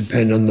does it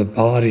depend on the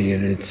body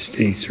and its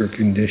states or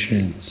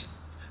conditions,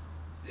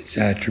 its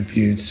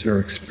attributes or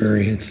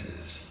experiences.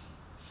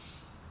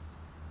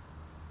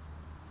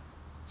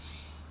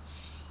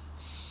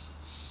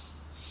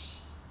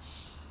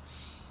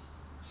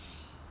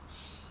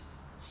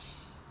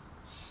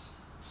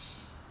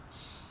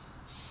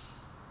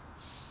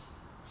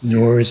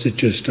 Nor is it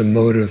just a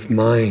mode of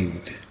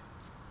mind,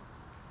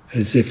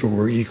 as if it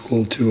were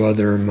equal to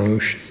other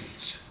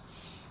emotions.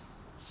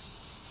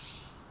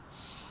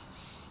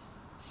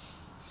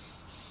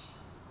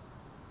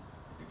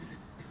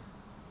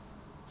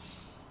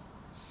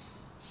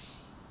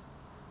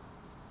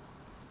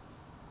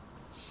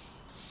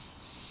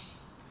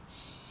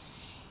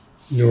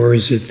 nor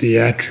is it the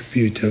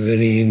attribute of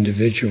any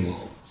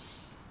individual.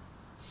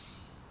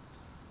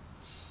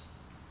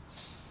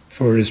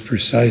 For it is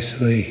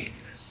precisely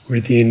where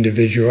the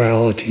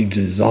individuality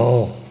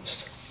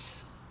dissolves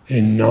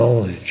in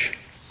knowledge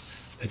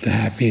that the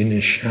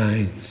happiness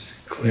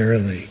shines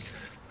clearly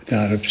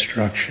without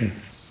obstruction.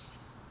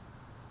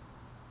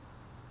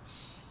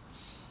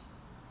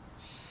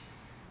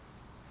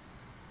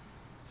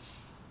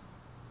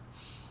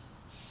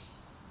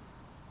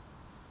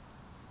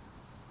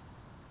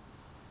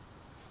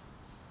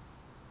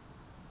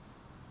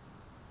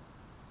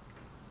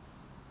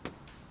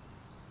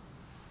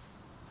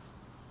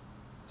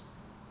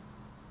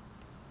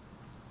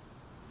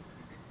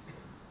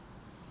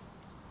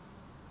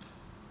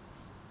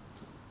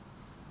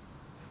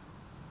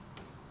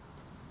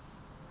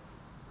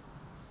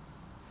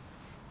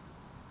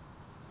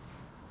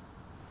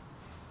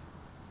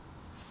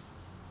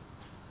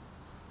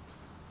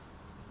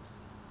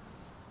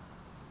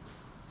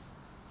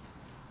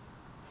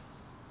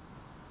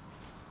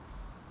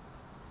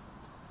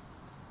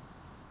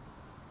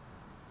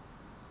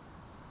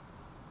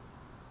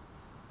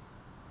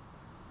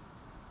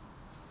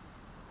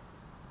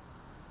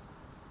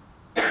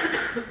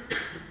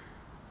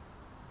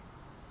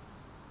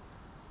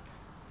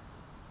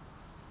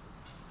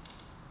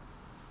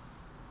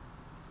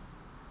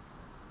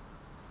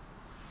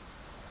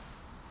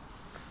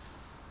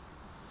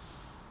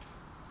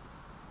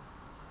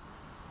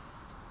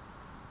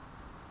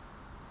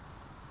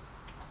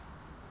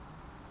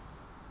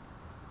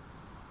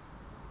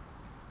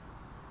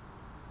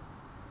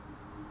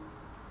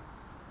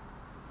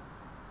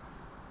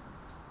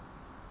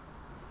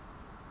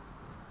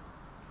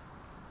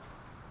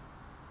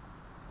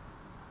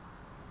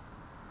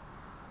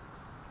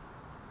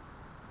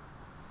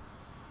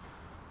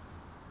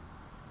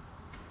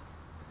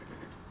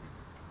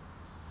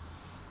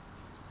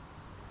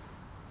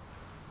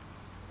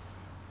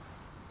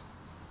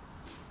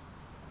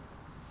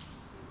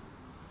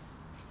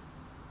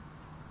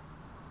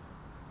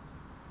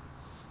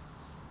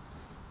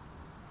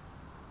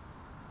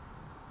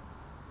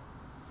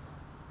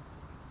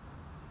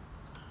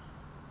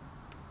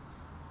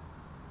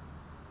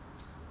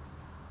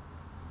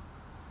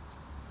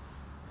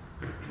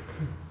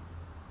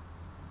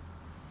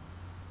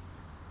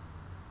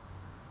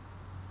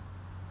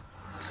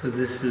 So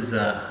this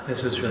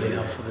was really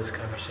helpful, this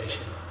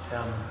conversation.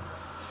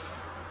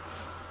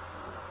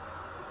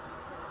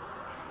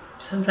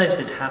 Sometimes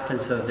it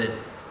happens though that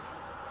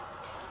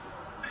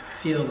I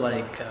feel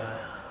like the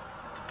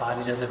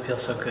body doesn't feel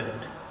so good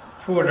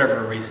for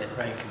whatever reason,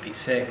 right? It could be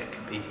sick, it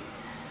could be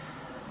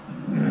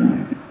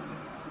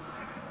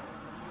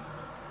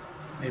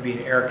maybe an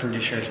air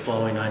conditioner is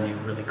blowing on you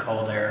really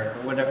cold air,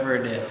 or whatever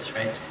it is,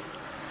 right?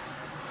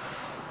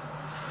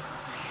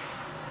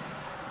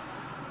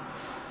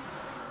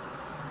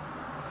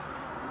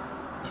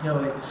 You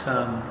know, it's,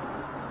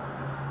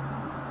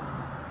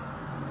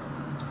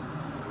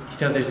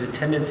 there's a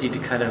tendency to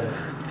kind of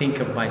think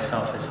of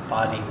myself as a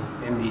body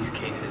in these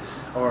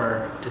cases,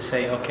 or to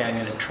say, okay, I'm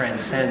going to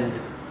transcend,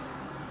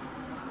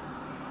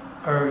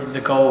 or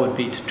the goal would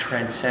be to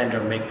transcend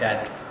or make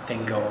that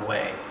thing go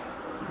away.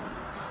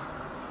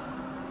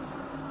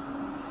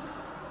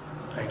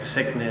 Like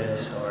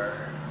sickness, or,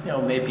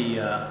 maybe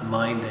a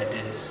mind that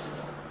is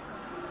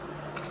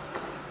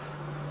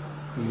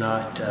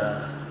not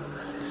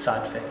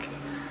sattvic.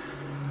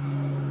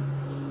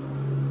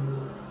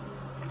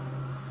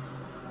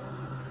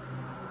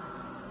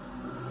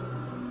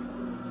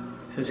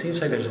 So it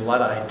seems like there's a lot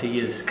of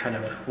ideas kind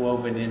of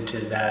woven into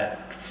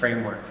that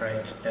framework,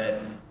 right?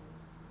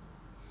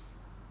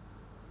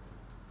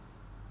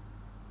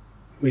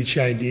 Which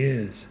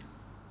ideas?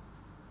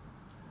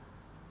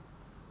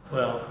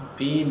 Well,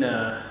 being,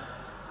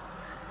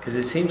 because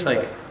it seems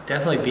like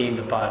definitely being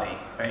the body,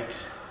 right?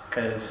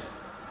 Because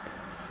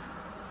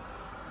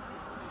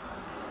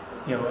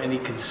any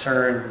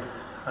concern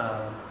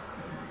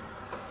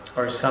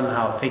or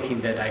somehow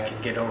thinking that I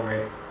can get over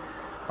it,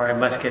 or I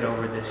must get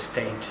over this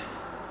state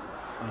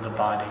of the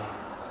body.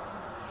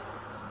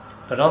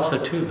 But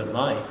also too the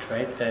mind,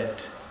 right?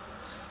 That,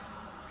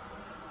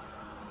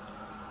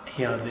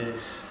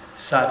 this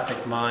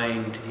sattvic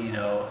mind,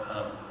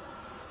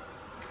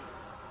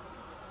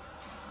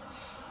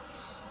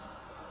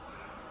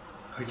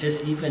 or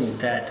just even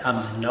that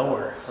I'm the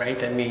knower,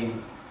 right? I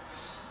mean,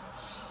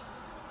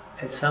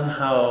 it's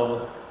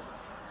somehow,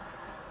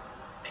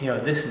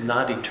 this is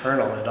not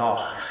eternal at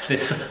all,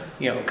 this,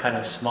 kind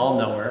of small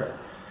knower.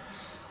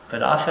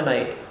 But often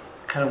I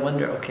kind of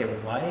wonder, okay,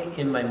 why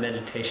in my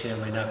meditation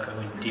am I not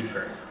going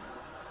deeper?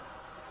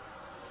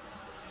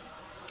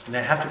 And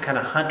I have to kind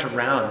of hunt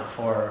around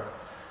for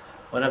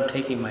what I'm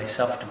taking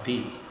myself to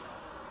be.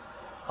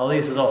 All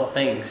these little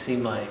things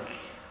seem like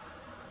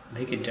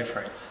make a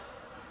difference.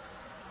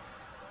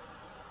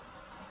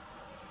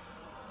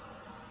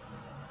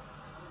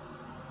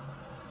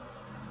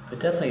 But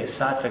definitely a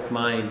sattvic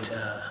mind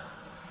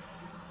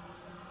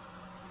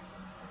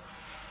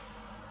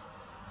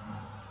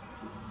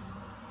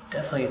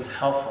definitely it's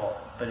helpful,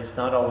 but it's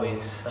not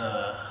always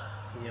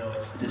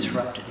it's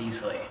disrupted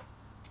easily.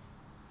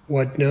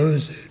 What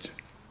knows it?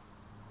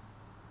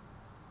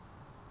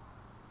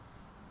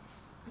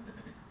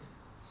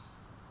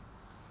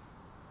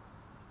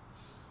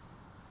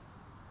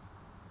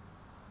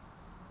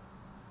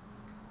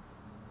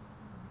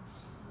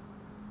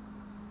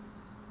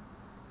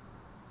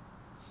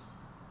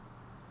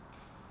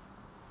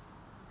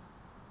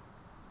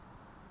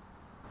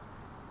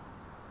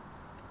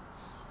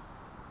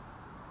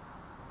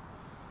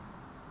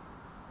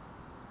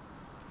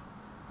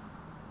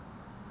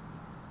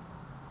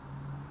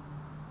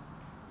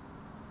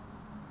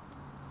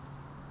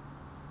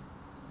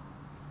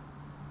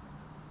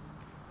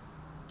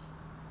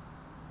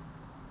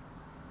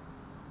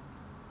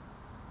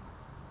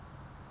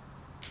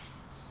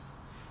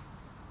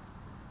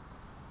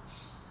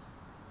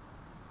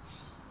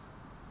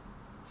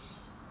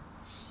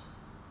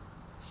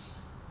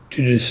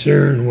 To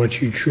discern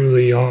what you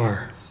truly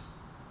are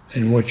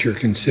and what you're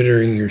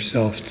considering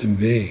yourself to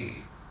be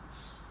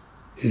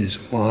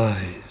is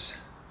wise.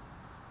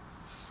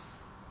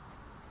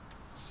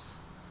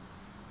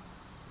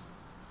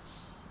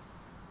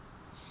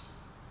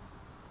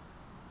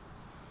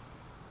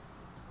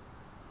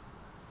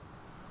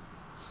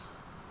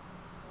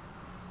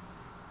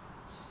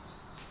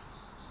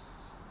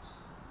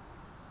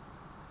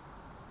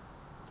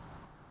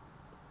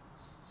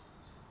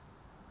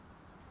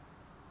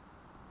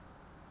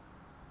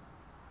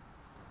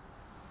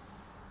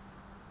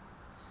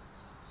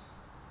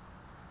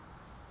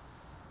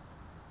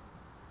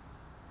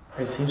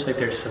 It seems like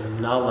there's some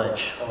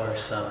knowledge or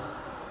some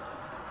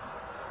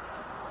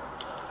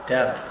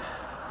depth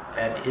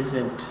that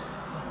isn't.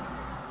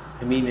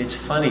 It's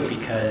funny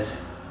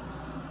because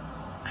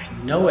I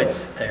know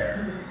it's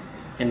there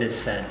in a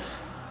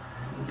sense,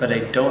 but I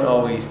don't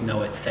always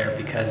know it's there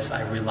because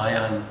I rely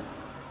on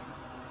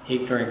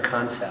ignorant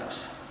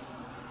concepts.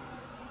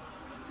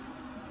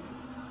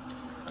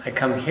 I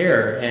come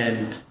here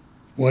and...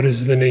 What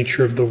is the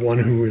nature of the one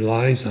who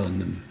relies on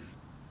them?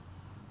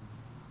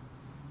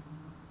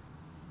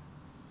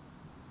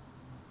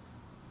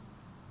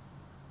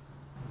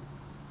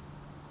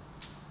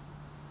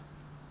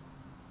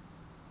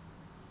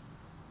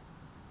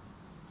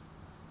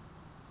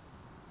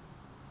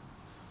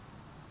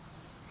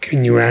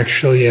 Can you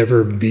actually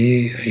ever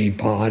be a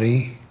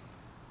body?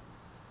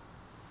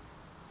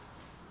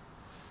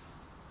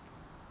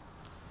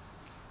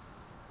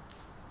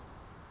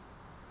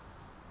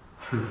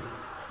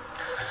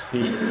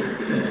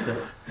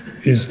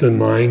 Is the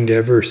mind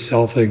ever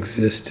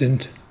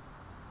self-existent?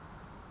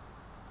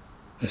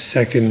 A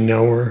second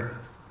knower,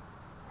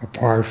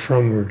 apart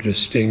from or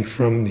distinct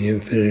from the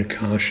infinite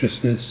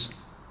consciousness,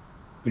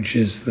 which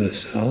is the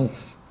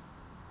self?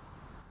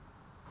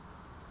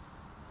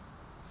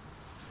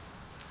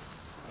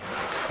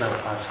 It's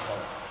not possible.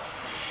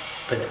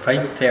 But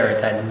right there,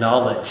 that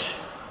knowledge,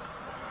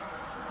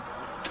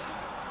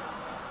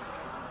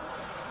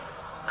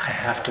 I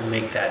have to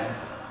make that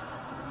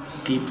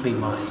deeply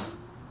mine.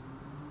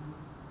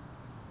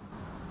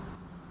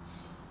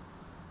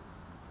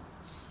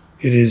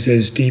 It is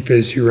as deep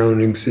as your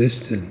own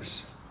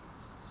existence.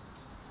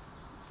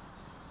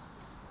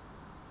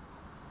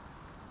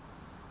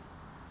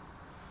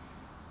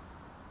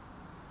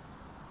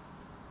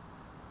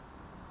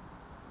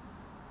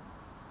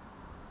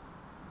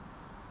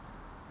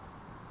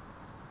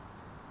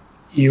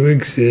 You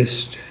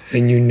exist,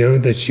 and you know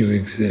that you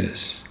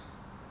exist.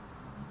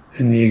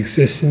 And the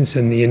existence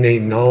and the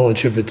innate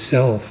knowledge of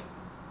itself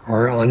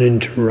are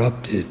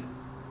uninterrupted.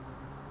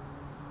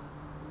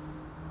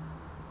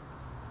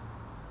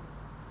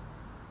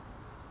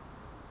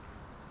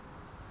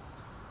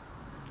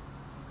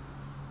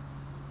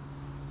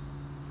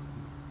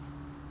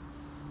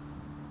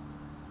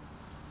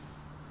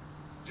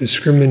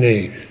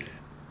 Discriminate,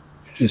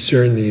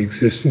 discern the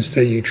existence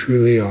that you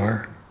truly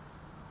are,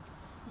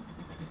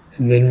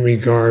 and then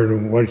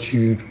regard what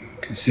you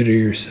consider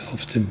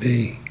yourself to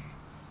be.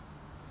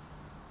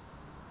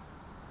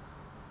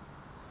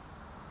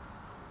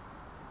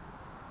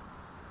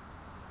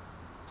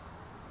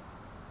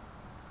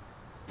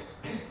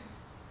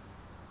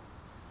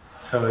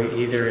 So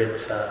either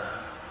it's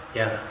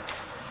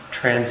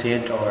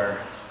transient or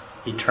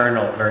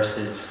eternal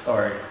versus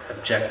or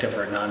objective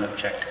or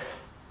non-objective.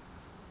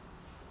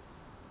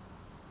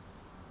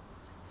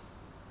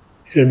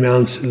 It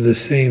amounts to the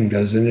same,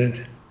 doesn't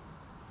it?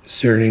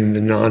 Discerning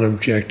the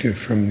non-objective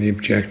from the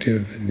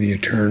objective, the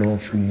eternal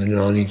from the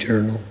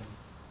non-eternal,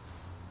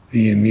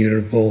 the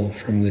immutable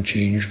from the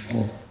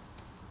changeful.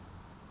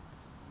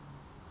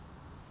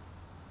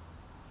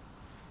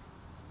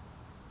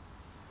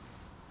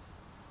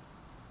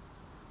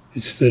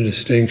 It's the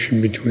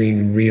distinction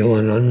between real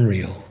and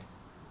unreal.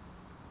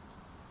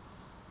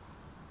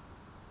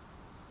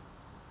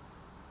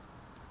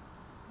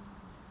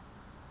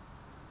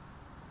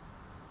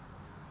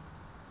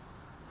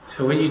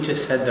 So what you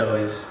just said though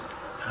is,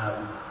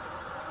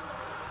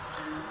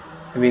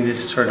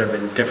 this is sort of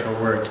in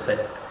different words,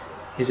 but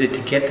is it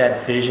to get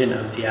that vision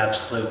of the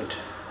Absolute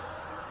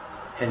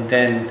and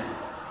then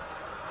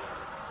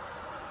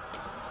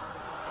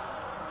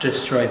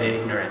destroy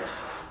the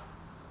ignorance.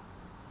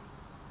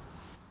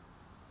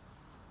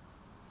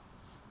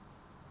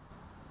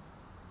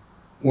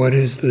 What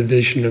is the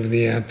vision of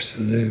the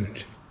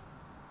Absolute?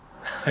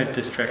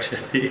 Destruction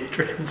of the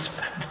ignorance.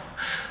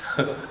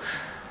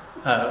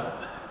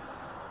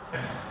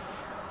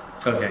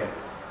 Okay.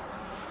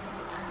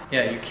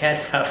 Yeah, you can't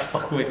have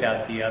one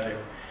without the other.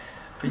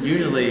 But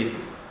usually,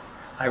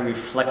 I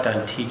reflect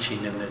on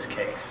teaching in this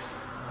case.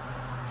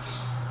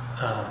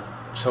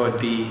 So it'd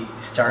be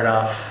start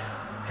off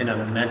in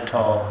a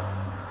mental,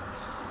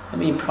 I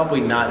mean,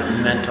 probably not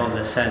mental in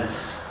the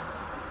sense,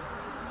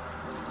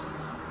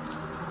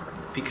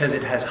 because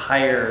it has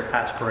higher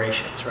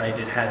aspirations, right?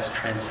 It has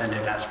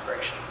transcendent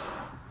aspirations.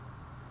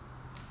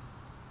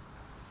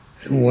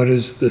 And what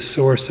is the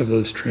source of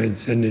those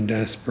transcendent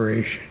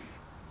aspirations?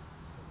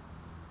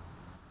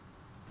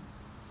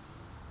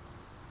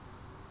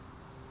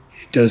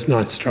 It does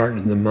not start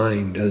in the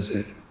mind, does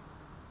it?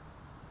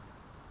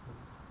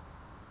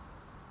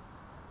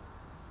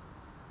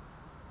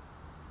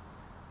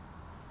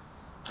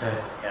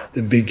 Yeah.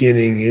 The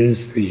beginning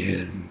is the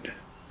end.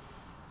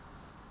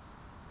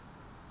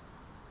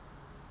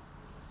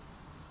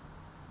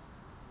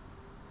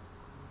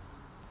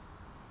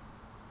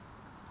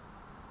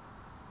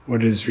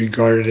 What is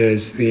regarded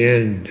as the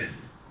end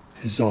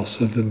is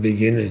also the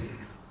beginning.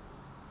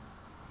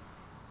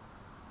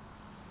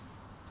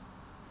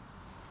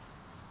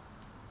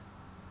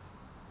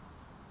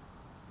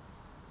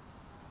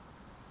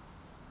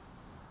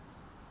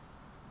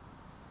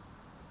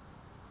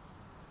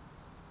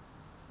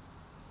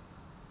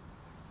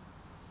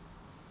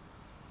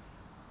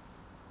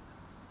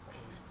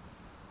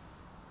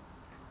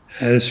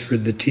 As for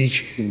the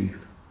teaching,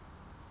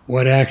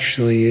 what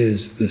actually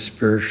is the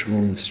spiritual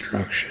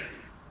instruction?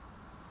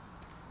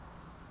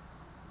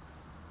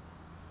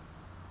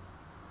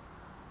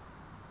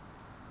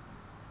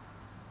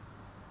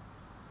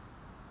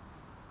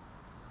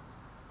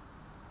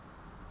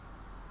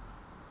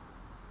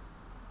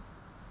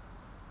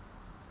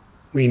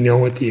 We know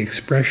what the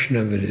expression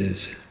of it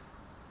is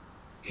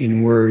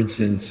in words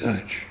and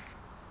such.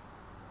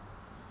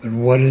 But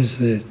what is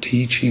the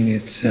teaching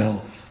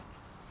itself?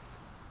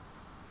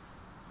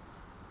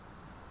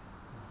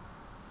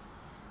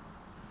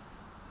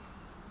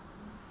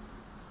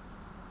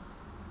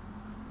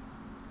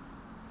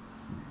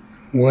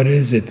 What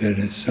is it that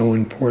is so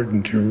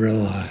important to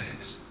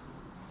realize?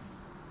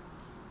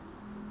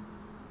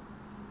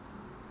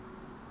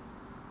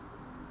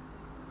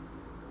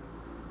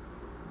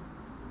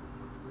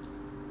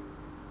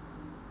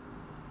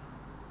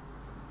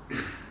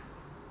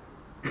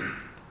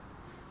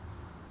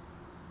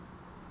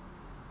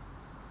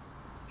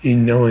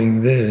 In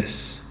knowing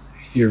this,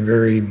 your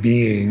very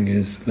being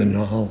is the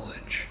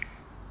knowledge.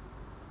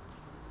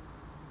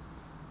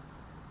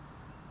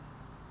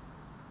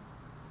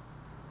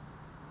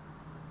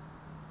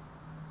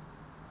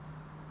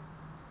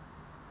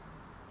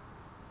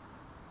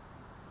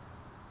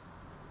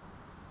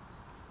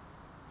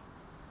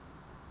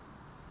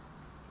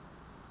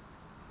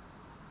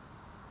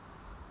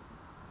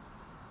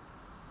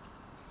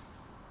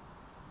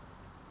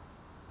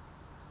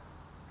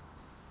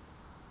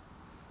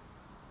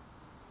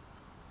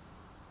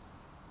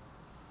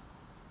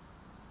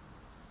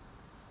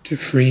 To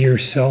free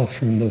yourself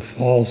from the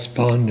false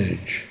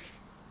bondage,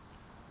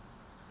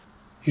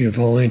 you have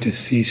only to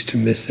cease to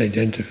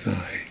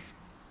misidentify.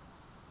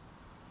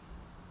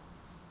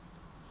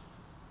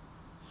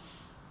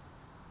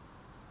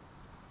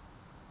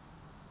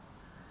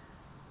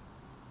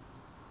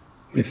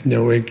 With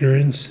no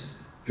ignorance,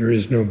 there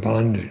is no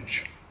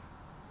bondage.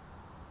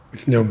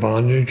 With no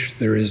bondage,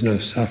 there is no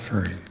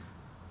suffering.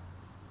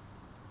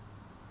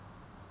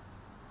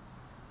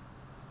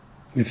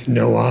 With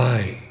no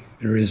I,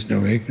 there is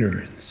no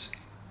ignorance.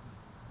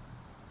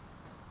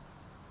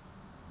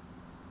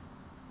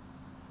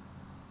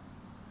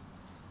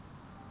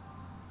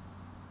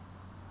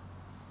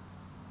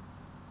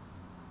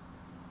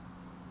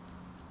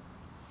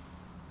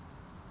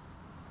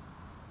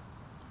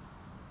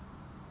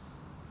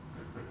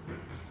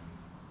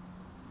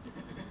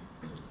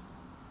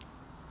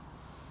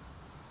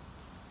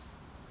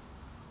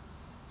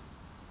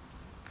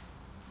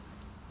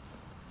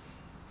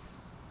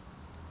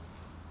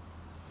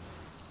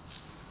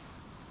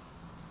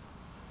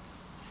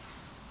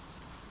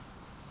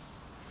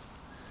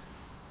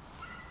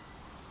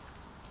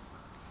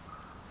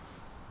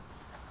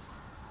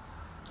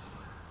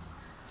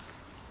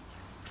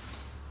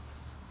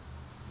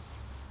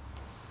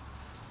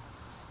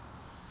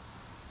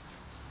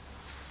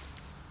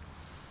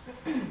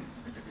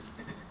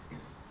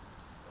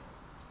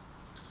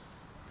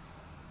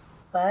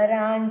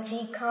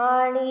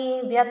 पराञ्चिखाणि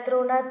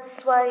व्यतृणत्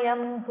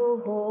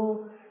स्वयंभुः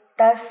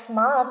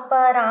तस्मात्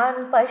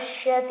परान्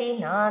पश्यति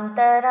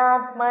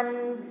नान्तरात्मन्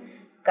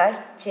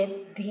कश्चित्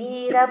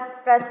धीरः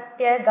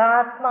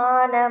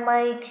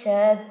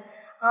प्रत्यगात्मानमैक्षत्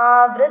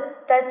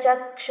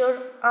आवृत्तचक्षुर्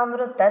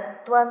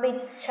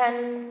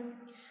अमृतत्वमिच्छन्.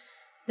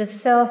 The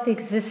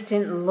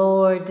self-existent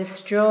Lord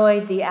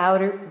destroyed the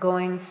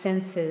outgoing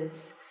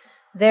senses,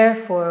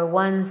 Therefore,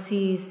 one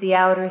sees the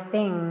outer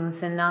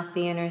things and not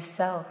the inner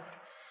self.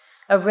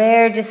 A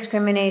rare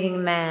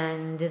discriminating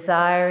man,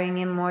 desiring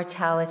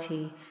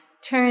immortality,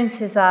 turns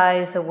his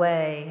eyes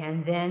away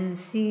and then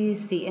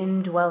sees the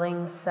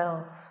indwelling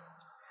self.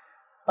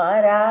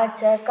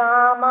 Paracha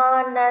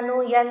kama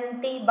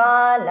nanuyanti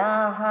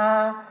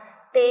balaha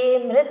te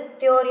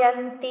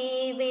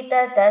mrityoryanti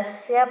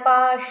vitatasya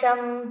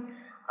pasham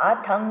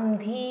atham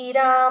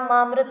dhiram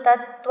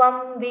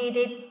amrutatvam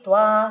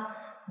viditva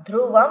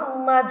dhruvam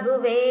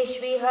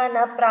madhruveshviha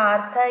na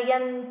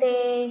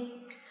prarthayante.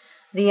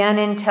 The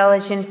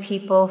unintelligent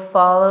people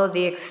follow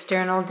the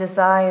external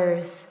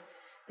desires.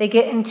 They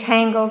get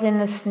entangled in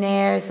the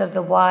snares of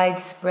the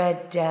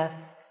widespread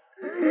death.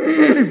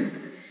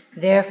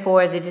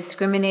 Therefore, the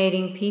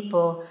discriminating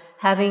people,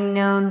 having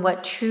known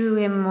what true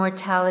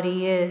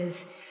immortality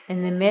is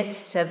in the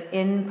midst of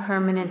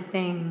impermanent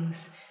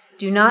things,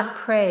 do not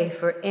pray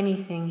for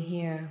anything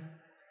here.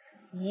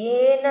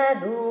 Yena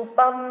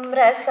rupam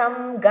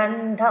rasam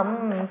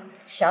gandham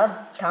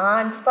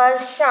shabdhan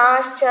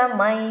sparshascha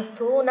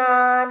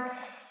maithunan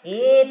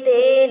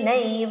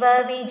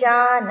etenaiva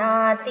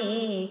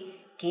vijanati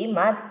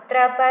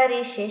kimatra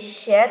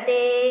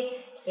parishishyate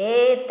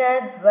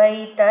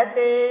etadvaitat.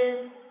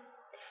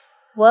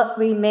 What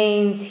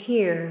remains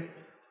here,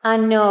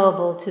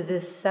 unknowable to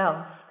this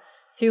self,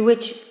 through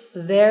which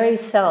very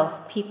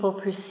self people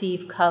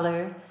perceive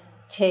color,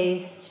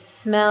 taste,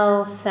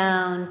 smell,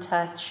 sound,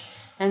 touch,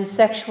 and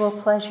sexual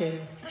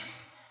pleasures.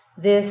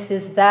 This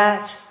is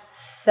that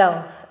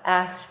self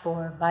asked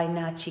for by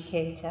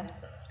Nachiketa.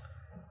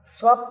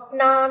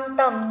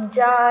 Swapnantam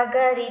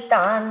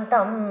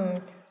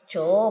jagaritantam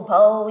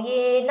chobhau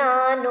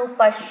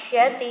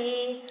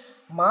yenanupashyati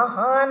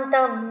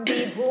mahantam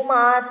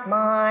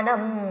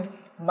vibhumatmanam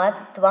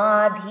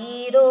matva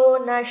dhiro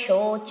na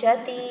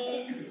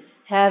shochati.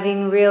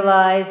 Having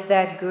realized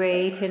that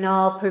great and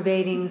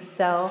all-pervading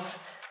self,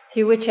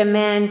 through which a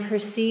man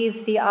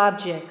perceives the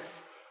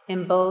objects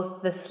in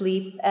both the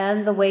sleep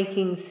and the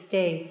waking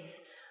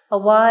states, a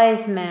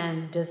wise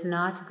man does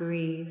not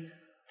grieve.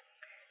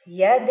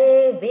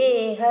 Yade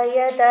veha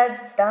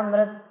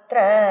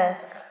yadadamrutra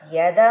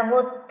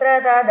yadamutra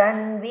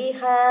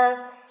dadanviha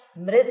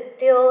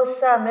mrityo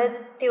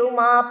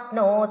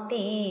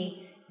samrityumapnoti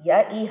ya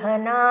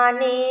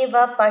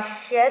ihananeva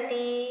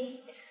pashyati.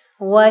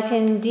 What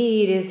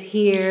indeed is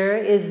here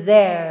is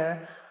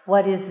there.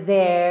 What is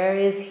there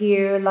is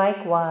here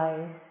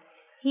likewise.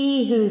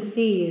 He who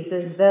sees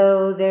as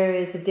though there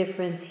is a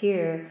difference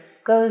here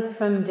goes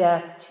from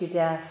death to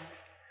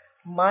death.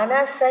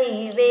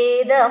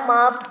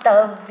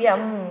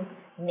 Manasaivedamaptavyam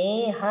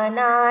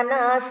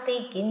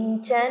nehananasti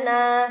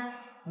kinchana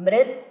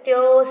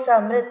mrityo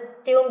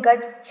samrityum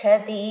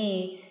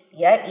gacchati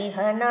ya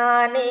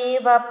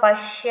ihananeva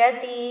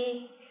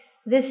pashyati.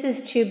 This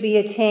is to be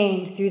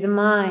attained through the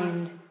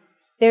mind.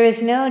 There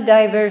is no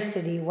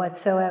diversity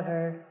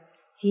whatsoever.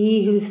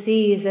 He who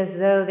sees as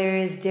though there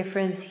is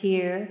difference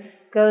here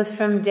goes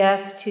from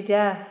death to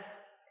death.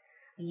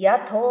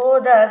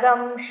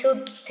 Yathodagam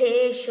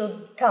shuddhe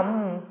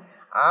shuddham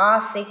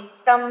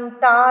asiktam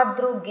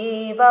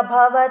tadrugeva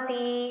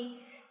bhavati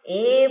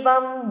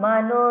evam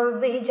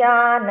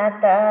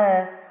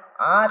manurvijanata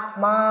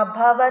atma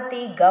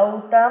bhavati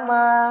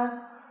gautama.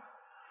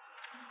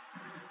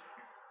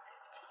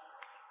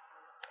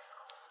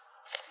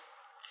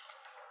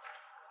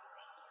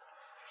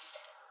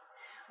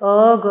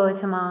 O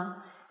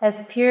Gautama, as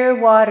pure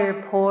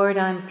water poured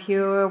on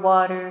pure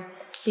water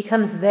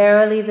becomes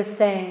verily the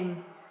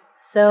same,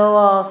 so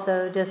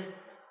also does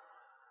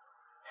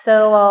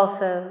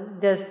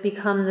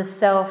become the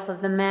self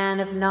of the man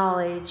of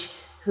knowledge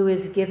who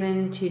is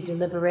given to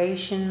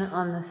deliberation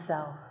on the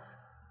self.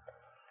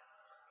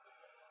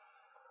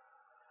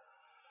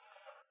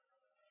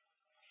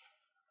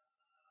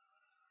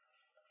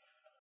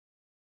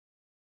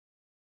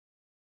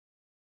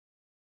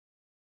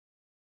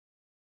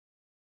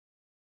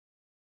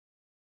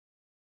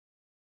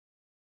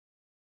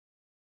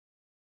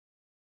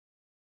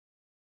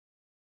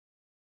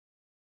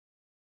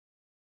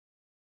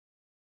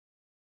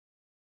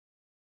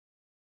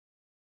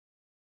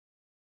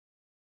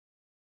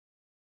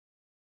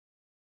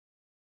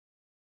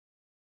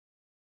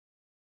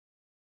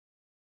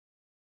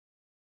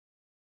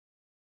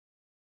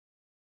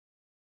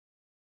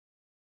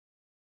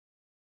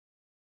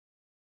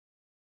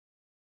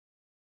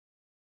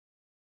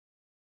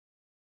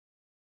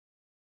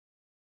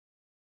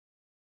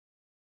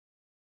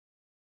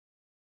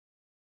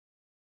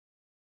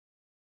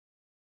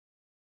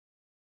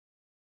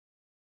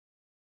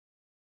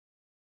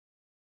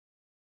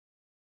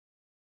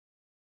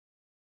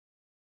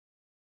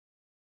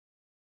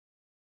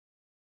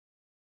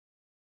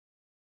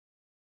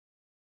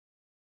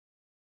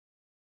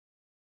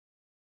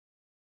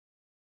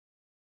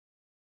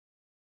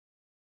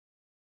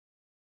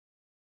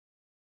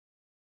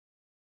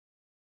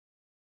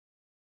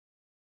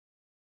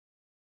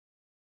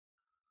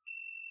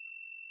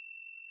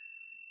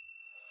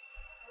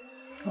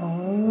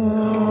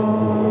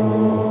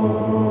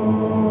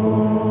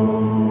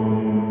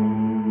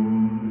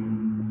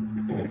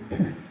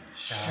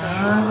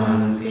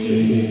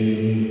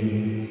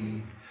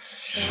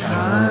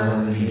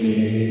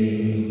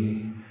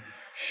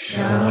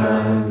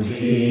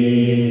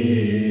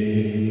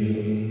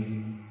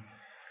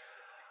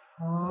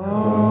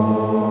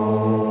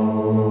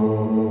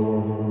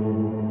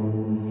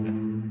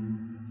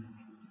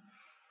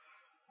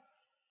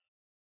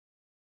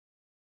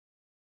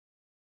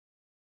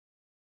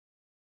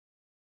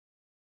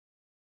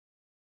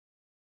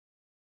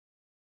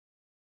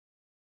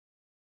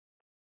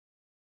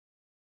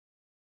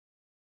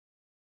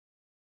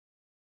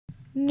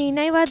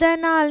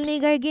 நினைவதனால்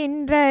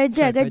நிகழ்கின்ற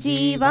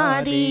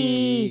ஜெகஜீவாதி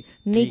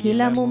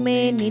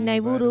நிகிலமுமே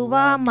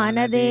நினைவுருவா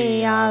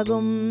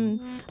மனதேயாகும்.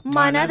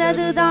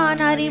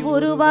 மனததுதான்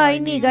அறிவுருவாய்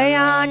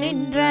நிகழா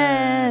நின்ற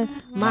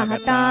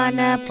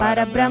மகத்தான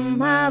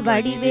பரபிரம்ம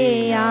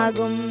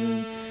வடிவேயாகும்.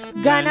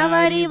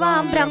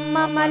 கணவறிவாம்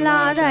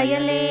பிரம்மமல்லாத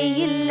அயலே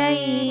இல்லை,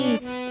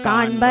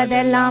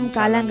 காண்பதெல்லாம்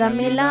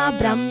கலங்கமிலா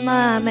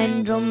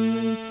பிரம்மென்றும்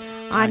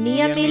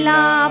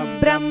அநியமிலா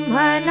பிரம்ம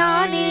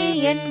நானே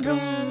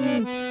என்றும்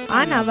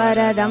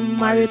அனவரதம்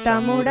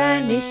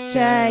அழுத்தமுடன்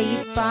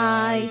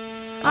நிச்சயிப்பாய்.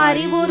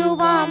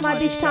 அறிவுருவாம்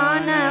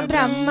அதிஷ்டான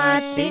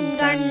பிரம்மத்தின்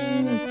கண்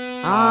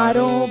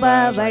ஆரோப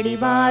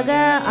வடிவாக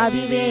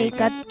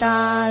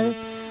அவிவேகத்தால்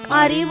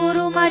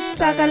அறிவுருமச்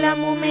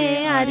சகலமுமே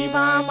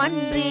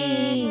அறிவாமன்றி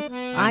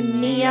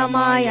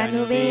அந்நியமாய்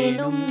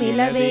அணுவேனும்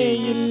இலவே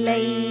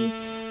இல்லை.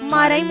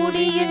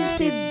 மறைமுடியின்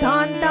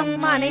சித்தாந்தம்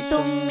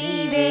அனைத்தும்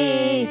மீதே,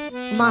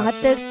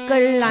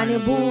 மகத்துக்கள்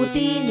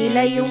அனுபூதி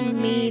நிலையும்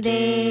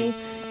மீதே.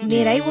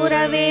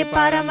 நிறைவுறவே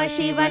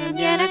பரமசிவன்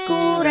என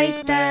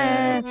கூரைத்த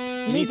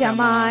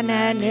நிஜமான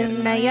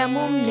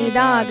நிர்ணயமும்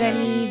நிதாக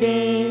நீதே.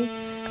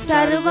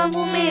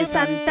 சர்வமுமே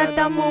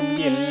சந்ததமும்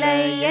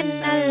இல்லை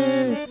என்னல்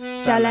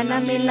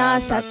சலனமில்லா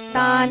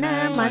சத்தான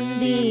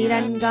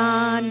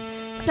மந்திரன்கான்.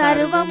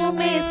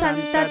 சர்வமுமே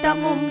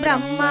சந்ததமும்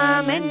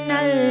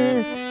பிரம்மென்னல்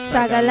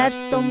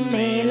சகலத்தும்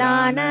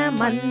மேலான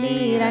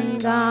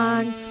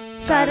மந்திரன்கான்.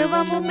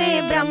 சர்வமுமே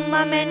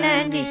பிரம்மென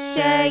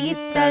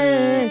நிச்சயித்தல்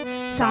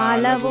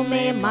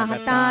சாலவுமே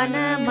மகத்தான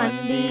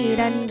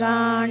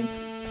மந்திரன்கான்.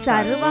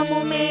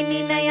 சர்வமுமே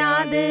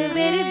நினையாது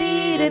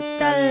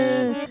வெறுதீருத்தல்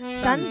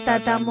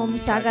சந்ததமும்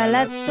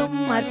சகலத்தும்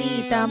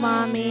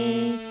அதீதமாமே.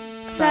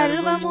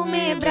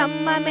 சர்வமுமே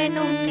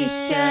பிரம்மெனும்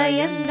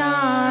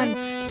நிச்சயந்தான்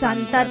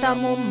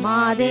சந்ததமும்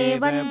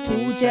மாதேவன்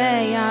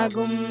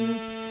பூஜையாகும்.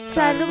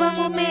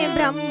 சர்வமுமே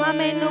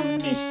பிரம்மெனும்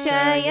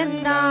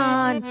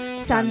நிச்சயந்தான்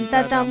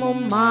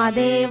சந்ததமும்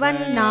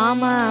மாதேவன்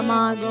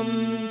நாமமாகும்.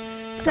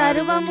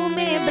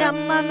 சர்வமுமே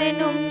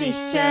பிரம்மெனும்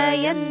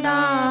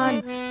நிச்சயந்தான்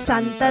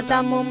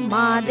சந்ததமும்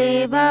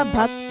மாதேவ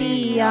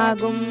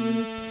பக்தியாகும்.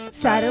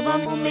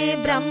 சர்வமுமே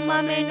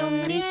பிரம்மெனும்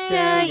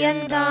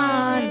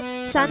நிச்சயந்தான்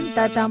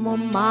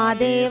சந்ததமும்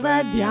மாதேவ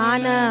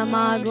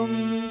தியானமாகும்.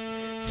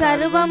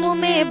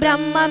 சர்வமுமே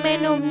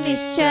பிரம்மெனும்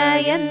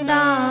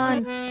நிச்சயந்தான்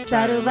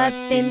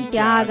சர்வத்தின்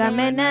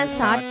தியாகமென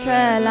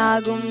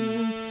சாற்றலாகும்.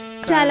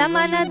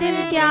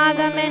 சலமனதின்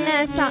தியாகமென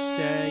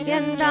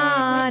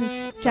சாயந்தான்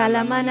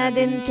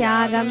சலமனதின்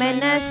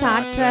தியாகமென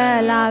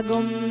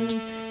சாற்றலாகும்.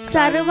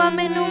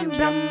 சர்வமெனும்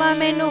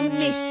பிரம்மெனும்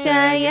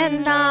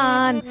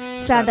நிச்சயந்தான்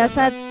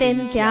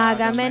சதசத்தின்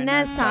தியாகமென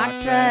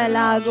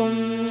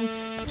சாற்றலாகும்.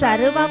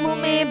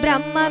 சர்வமுமே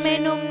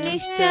பிரம்மெனும்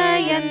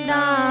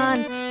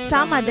நிச்சயந்தான்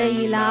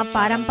சமதையிலா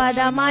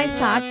பரம்பதமாய்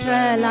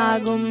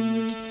சாற்றலாகும்.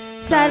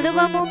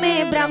 சர்வமுமே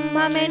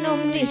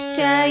பிரம்மெனும்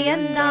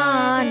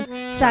நிச்சயந்தான்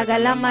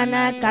சகலமன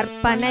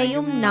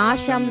கற்பனையும்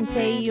நாசம்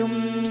செய்யும்.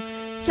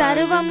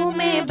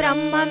 சர்வமுமே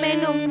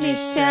பிரம்மெனும்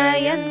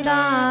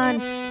நிச்சயந்தான்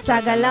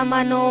சகல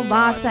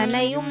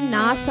மனோவாசனையும்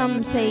நாசம்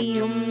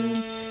செய்யும்.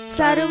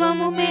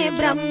 சர்வமுமே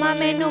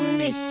பிரம்மெனும்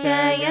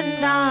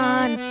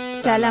நிச்சயந்தான்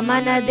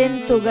சலமனதின்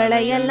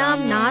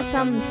துகளையெல்லாம்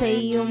நாசம்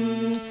செய்யும்.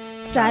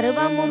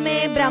 சர்வமுமே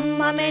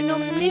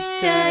பிரம்மெனும்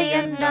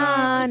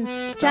நிச்சயந்தான்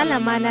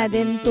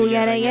சலமனதின்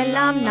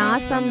துயரையெல்லாம்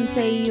நாசம்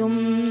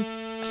செய்யும்.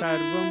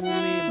 சர்வமுமே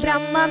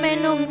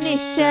பிரம்மெனும்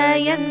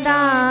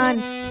நிச்சயந்தான்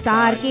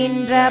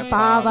சார்கின்ற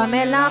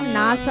பாவமெல்லாம்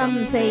நாசம்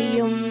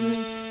செய்யும்.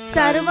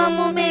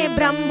 சர்வமுமே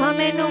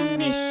பிரம்மெனும்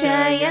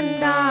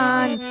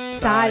நிச்சயந்தான்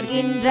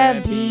சார்கின்ற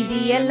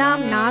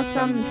பீதியெல்லாம்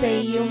நாசம்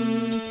செய்யும்.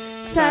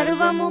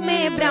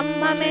 சர்வமுமே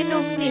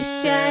பிரம்மெனும்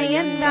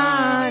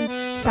நிச்சயந்தான்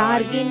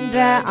சார்கின்ற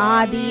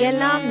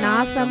ஆதியெல்லாம்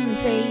நாசம்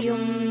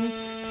செய்யும்.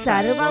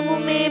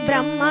 சர்வமுமே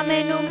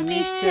பிரம்மெனும்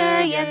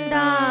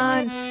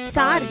நிச்சயந்தான்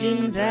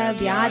சார்கின்ற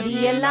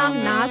வியாதியெல்லாம்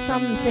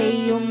நாசம்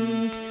செய்யும்.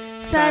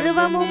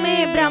 சர்வமுமே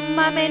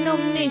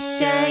பிரம்மெனும்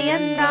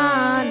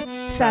நிச்சயந்தான்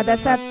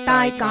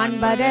சதசத்தாய்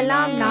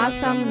காண்பதெல்லாம்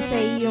நாசம்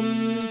செய்யும்.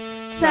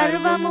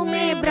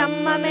 சர்வமுமே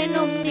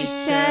பிரம்மெனும்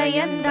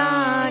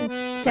நிச்சயந்தான்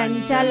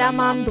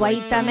சஞ்சலமாம்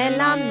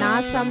துவைத்தமெல்லாம்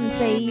நாசம்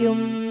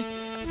செய்யும்.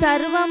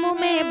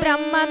 சர்வமுமே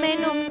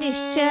பிரம்மெனும்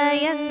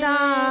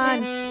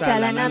நிச்சயந்தான்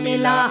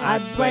சலனமிலா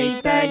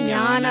அத்வைத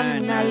ஞானம்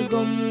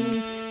நல்கும்.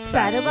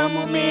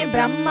 சர்வமுமே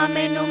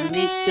பிரம்மெனும்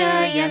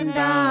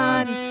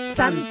நிச்சயந்தான்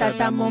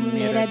சந்ததமும்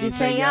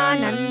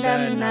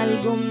நிரதிசயானந்தம்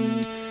நல்கும்.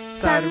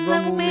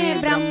 சர்வமுமே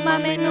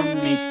பிரம்மெனும்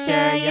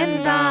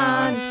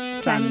நிச்சயந்தான்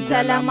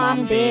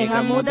சஞ்சலமாம்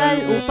தேக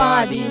முதல்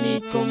உபாதி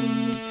நீக்கும்.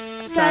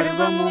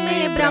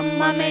 சர்வமுமே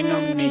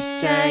பிரம்மெனும்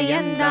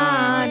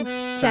நிச்சயந்தான்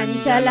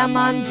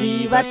சஞ்சலமாம்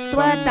ஜீவத்வ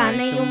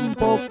தனையும்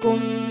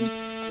போக்கும்.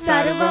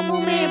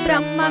 சர்வமுமே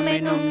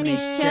பிரம்மெனும்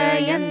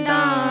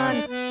நிச்சயந்தான்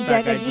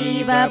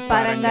ஜகஜீவ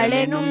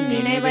பரங்களெனும்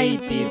நினைவை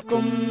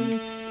தீர்க்கும்.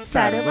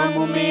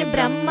 சர்வமுமே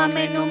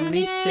பிரம்மெனும்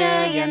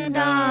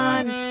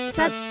நிச்சயந்தான்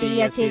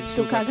சத்திய சித்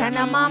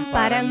சுககணமாம்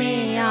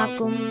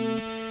பரமேயாக்கும்.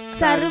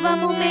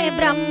 சர்வமுமே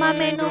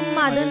பிரம்மெனும்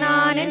அது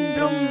நான்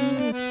என்றும்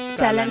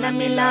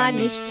சலனமில்லா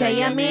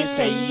நிச்சயமே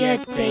செய்ய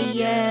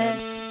செய்ய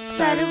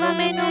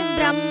சர்வமெனும்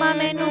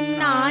பிரம்மெனும்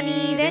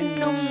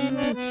நானீதென்னும்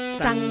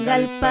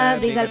சங்கல்ப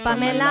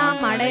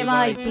விகல்பமெல்லாம்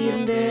அடைவாய்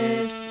தீர்ந்து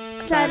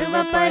சர்வ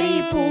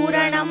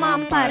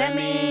பரிபூரணமாம்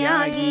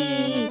பரமேயாகி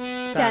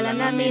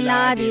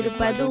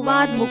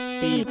சலனமில்லாதிருப்பதுவாத்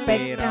முக்தி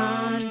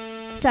பெற்றான்.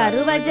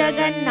 சர்வ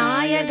ஜெகன்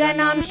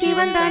நாயகனாம்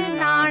சிவன் தன்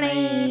நாணை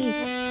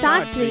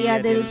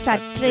சாற்றியதில்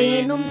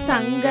சற்றேனும்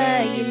சங்க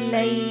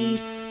இல்லை.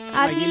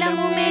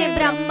 அகிலமுமே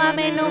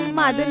பிரம்மெனும்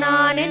அது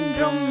நான்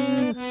என்றும்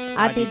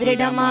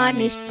அதிதிருடமா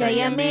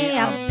நிச்சயமே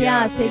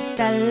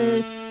அபியாசித்தல்.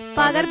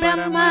 பகர்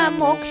பிரம்ம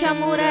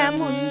மோக்ஷமுற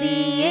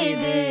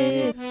முந்தியேது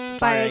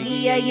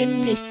பழகிய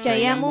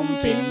நிச்சயமும்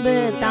பின்பு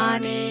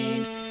தானே.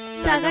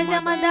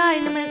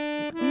 சகஜமதாய்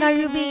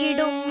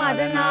நழுவியிடும்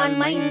அது நான்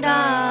மைந்தா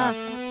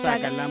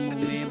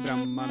சகலமுமே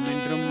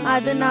பிரம்மென்றும்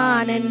அது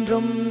நான்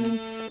என்றும்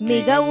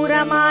மிக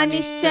உரமா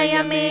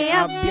நிச்சயமே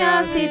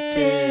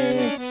அபியாசித்து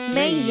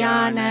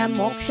மெய்யான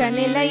மோக்ஷ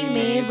நிலை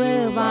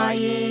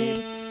மேவுவாயே.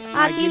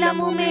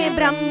 அகிலமுமே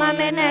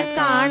பிரம்மென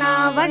காணா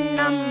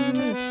வண்ணம்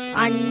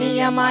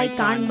அந்நியமாய்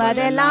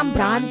காண்பதெல்லாம்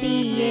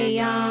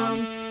பிராந்தியேயாம்.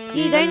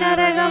 இகை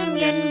நரகம்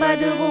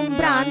என்பதுவும்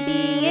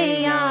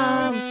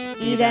பிராந்தியேயாம்.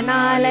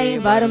 இதனாலை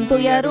வரும்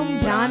துயரும்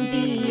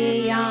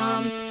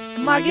பிராந்தியேயாம்.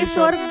 மகிழ்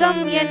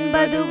சொர்க்கம்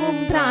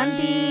என்பதுவும்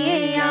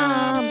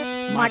பிராந்தியேயாம்.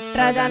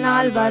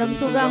 மற்றதனால் வரும்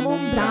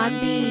சுகமும்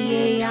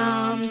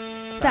பிராந்தியேயாம்.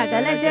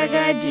 சகல ஜக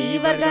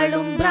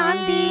ஜீவர்களும்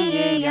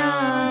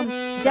பிராந்தியேயாம்.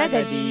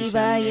 ஜகஜீவ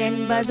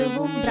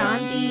என்பதுவும்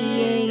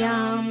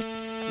பிராந்தியேயாம்.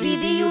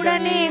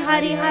 விதியுடனே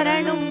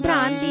ஹரிஹரனும்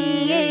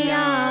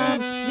பிராந்தியேயாம்.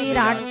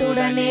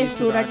 விராட்டுடனே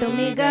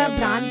சுரட்டுமிக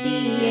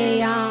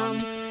பிராந்தியேயாம்.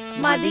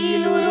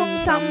 மதியிலுறும்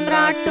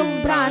சம்ராட்டும்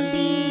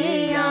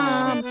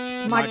பிராந்தியேயாம்.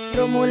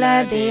 மற்றுமுல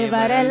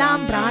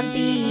தேவரெல்லாம்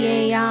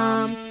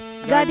பிராந்தியேயாம்.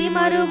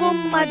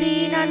 கதிமருவும்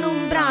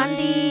மதீனனும்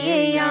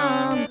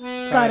பிராந்தியேயாம்.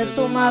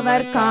 கருத்தும்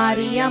அவர்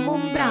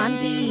காரியமும்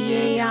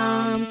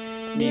பிராந்தியேயாம்.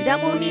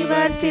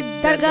 நிதமுனிவர்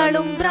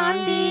சித்தர்களும்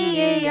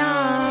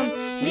பிராந்தியேயாம்.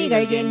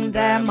 நிகழ்கின்ற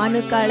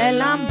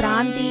மனுக்களெல்லாம்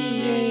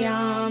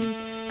பிராந்தியேயாம்.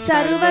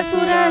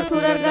 சர்வசுர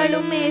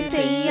சுரர்களுமே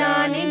செய்யா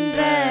நின்ற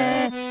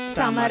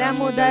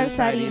சமரமுதர்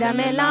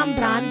சரிதமெல்லாம்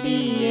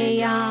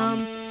பிராந்தியேயாம்.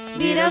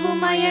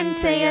 விரவுமயன்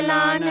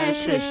செயலான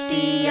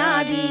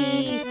சிருஷ்டியாதி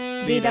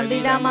விதம்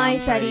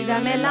விதமாய்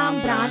சரிதமெல்லாம்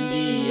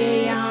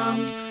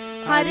பிராந்தியேயாம்.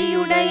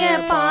 ஹரியுடைய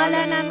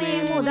பாலனமே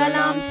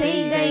முதலாம்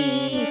செய்கை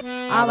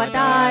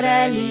அவதார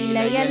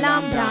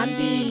லீலையெல்லாம்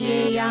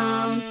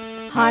பிராந்தியேயாம்.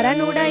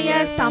 ஹரனுடைய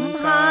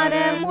சம்ஹார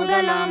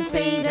முதலாம்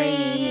செய்கை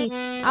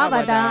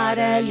அவதார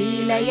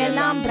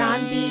லீலையெல்லாம்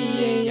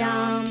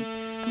பிராந்தியேயாம்.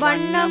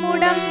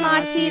 வண்ணமுடம்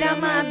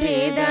ஆசிரம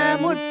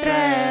பேதமுற்ற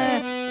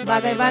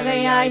வகை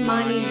வகையாய்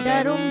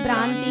மனிதரும்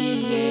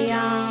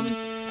பிராந்தியேயாம்.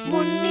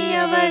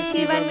 முன்னியவர்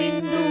சிவன்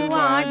விந்து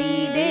ஆடி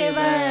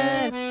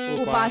தேவர்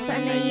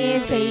உபாசனையே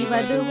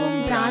செய்வதுவும்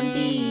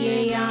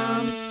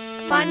பிராந்தியேயாம்.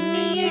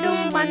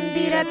 பன்னியிடும்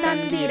மந்திர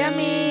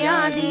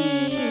தந்திரமேயாதி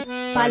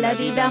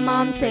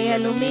பலவிதமாம்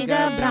செயலும் மிக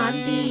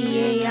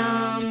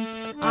பிராந்தியேயாம்.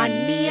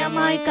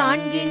 அந்நியமாய்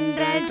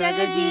காண்கின்ற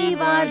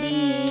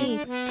ஜகஜீவாதி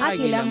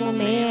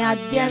அகிலமுமே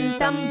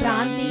அத்யந்தம்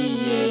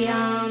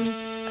பிராந்தியேயாம்.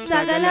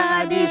 சகல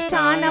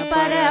அதிஷ்டான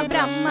பர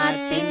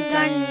பிரம்மத்தின்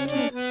கண்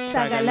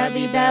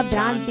சகலவித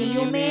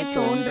பிராந்தியுமே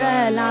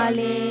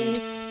தோன்றலாலே.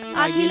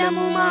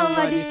 அகிலமும்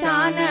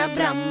அதிஷ்டான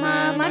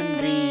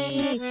பிரம்மமன்றி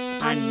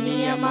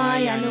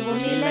அந்நியமாய் அணுவு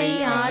நிலை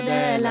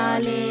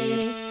ஆதலாலே.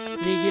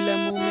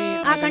 நிகிலமுமே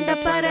அகண்ட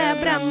பர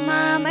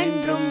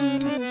பிரம்மென்றும்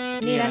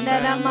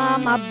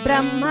நிரந்தரமாம்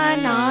அப்பிரம்ம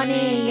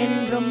நானே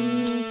என்றும்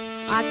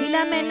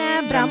அகிலமென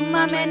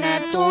பிரம்மென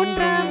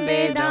தோன்றம்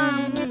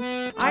வேதாம்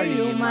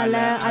அழியுமல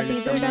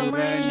அடிதுடம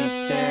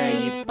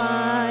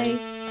நிச்சயிப்பாய்.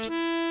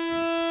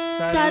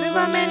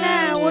 சர்வமென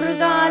ஒரு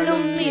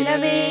காலும்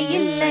நிலவே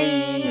இல்லை.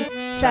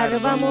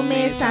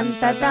 சர்வமுமே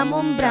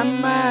சந்ததமும்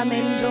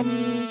பிரம்மென்றும்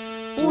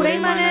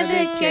உரைமனது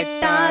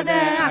கெட்டாத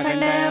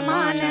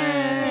அகண்டமான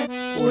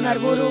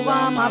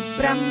உணர்வுருவாம்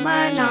அப்பிரம்ம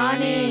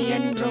நானே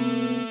என்றும்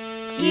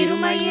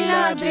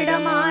இருமையிலா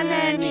திடமான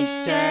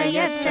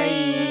நிச்சயத்தை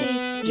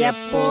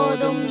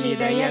எப்போதும்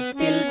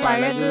இதயத்தில்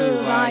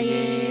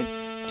பழகுவாயே.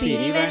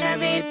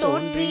 பிரிவெனவே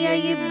தோன்றிய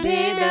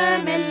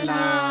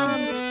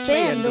இப்பேதமெல்லாம்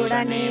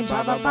பேர்ந்துடனே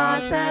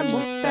பவபாச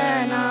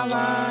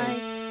முக்தனாவாய்.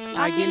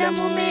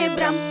 அகிலமுமே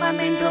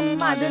பிரம்மென்றும்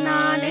அது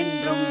நான்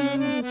என்றும்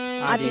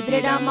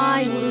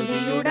அதிதிருடமாய்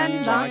உறுதியுடன்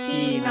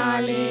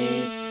வாக்கினாலே.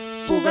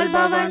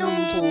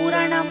 புகழ்பவனும்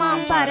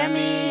பூரணமாம்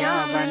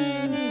பரமேயாவன்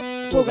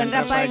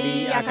புகன்றபடி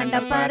அகண்ட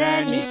பர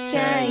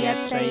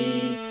நிச்சயத்தை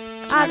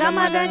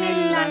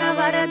அகமதனில்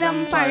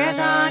அனவரதம்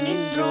பழகா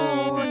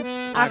நின்றோன்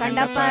அகண்ட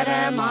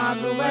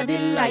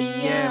பரமாகுவதில்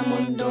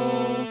ஐயமுண்டோ.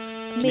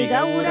 மிக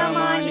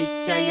உரமா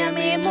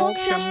நிச்சயமே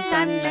மோக்ஷம்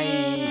தன்னை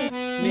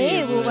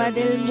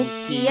மேவுவதில்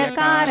முக்கிய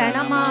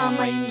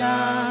காரணமாமைந்தா.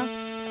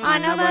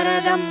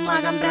 அனவரதம்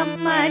அகம்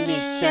பிரம்ம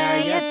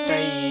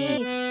நிச்சயத்தை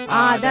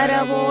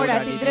ஆதரவோடு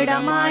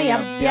அதிதிருடமாய்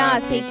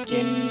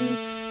அபியாசிக்கின்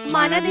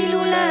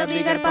மனதிலுள்ள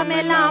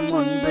விகற்பமெல்லாம்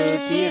முன்பு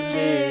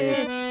தீர்ந்து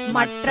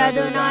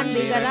மற்றது நான்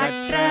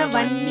விகரற்ற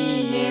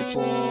வன்னியே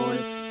போல்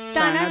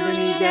தனது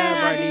நிஜ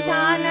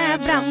அதிஷ்டான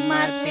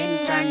பிரம்மத்தின்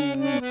கண்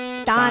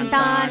தான்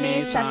தானே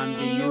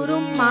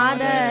சக்தியுறும்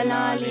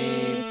மாதலாலே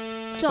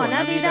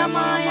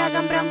சொனவிதமாய்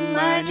அகம் பிரம்ம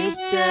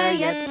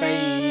நிச்சயத்தை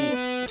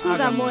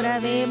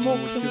சுகமுறவே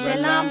மோட்சம்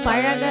செல்லாம்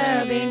பழக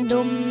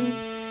வேண்டும்.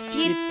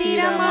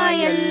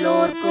 இத்திரமாய்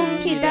எல்லோர்க்கும்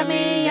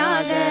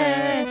ஹிதமேயாக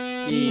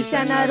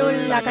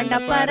ஈசனருள்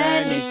அகண்டபர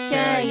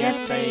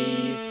நிச்சயத்தை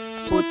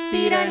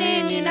புத்திரனே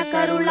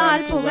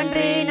நினக்கருளால்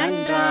புகன்றே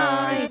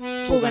நன்றாய்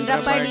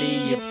புகன்றபடி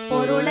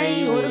இப்பொருளை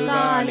ஒரு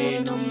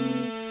காலேனும்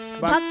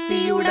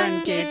பக்தியுடன்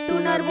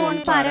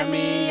கேட்டுணர்வோன்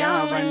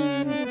பரமேயாவன்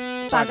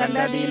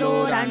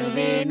பகர்ந்ததிலோர்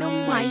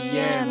அணுவேனும்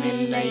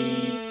ஐயமில்லை.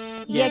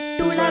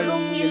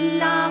 எட்டுலகும்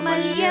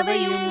இல்லாமல்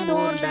எவையும்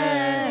தோன்ற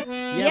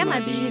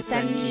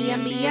யமதீசன்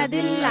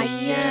நியமியதில்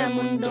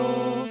ஐயமுண்டோ.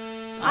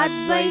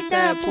 அத்வைத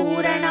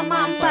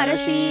பூரணமாம்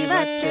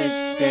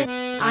பரசிவத்துக்கு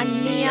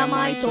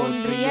அந்நியமாய்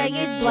தோன்றிய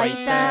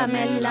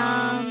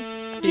இத்வைத்தமெல்லாம்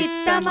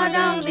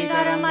சித்தமதம்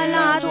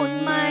விகரமலாது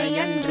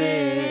உண்மையன்று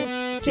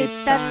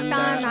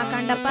சித்தத்தான்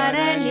அகண்டபர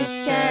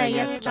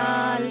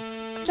நிச்சயத்தால்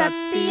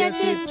சத்திய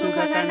சித்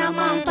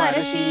சுககணமாம்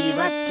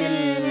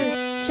பரசிவத்தில்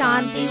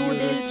சாந்தி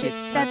உதில்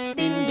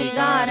சித்தத்தின்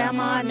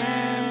விகாரமான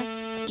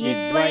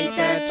இத்வைத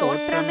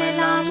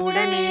தோற்றமெல்லாம்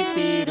உடனே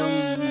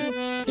தீரும்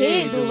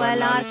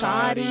ஏதுவலார்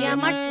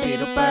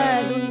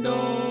காரியமற்றிருப்பதுண்டோ.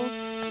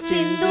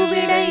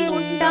 சிந்துவிடை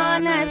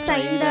உண்டான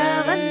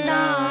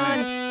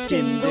சைந்தவந்தான்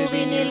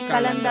சிந்துவினில்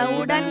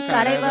கலந்தவுடன்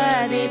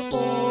கரைவதே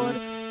போர்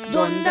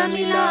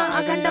தொந்தமிலா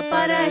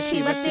அகண்டபர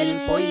சிவத்தில்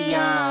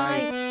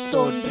பொய்யாய்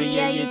தோற்றிய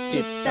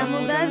இச்சித்த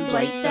முதல்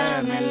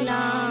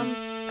துவைத்தமெல்லாம்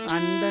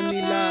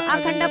அந்தமிலா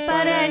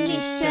அகண்டபர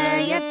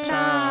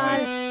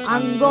நிச்சயத்தால்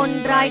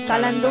அங்கொன்றாய்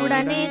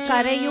கலந்துடனே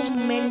கரையும்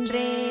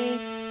என்றே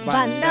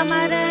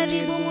பந்தமர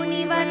ரிபு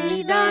முனிவன்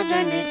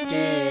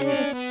நிதாகனுக்கு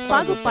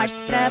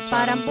பகுப்பற்ற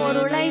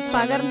பரம்பொருளை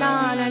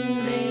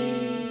பகர்ந்தானன்றே.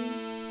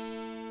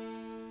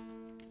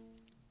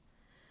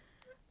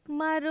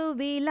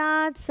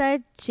 மறுவிலாத்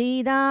சச்சிதானந்தமாகவே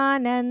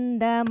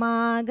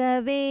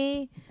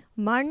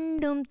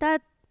மண்டும்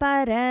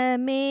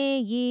தத்பரமே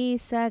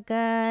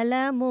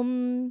சகலமும்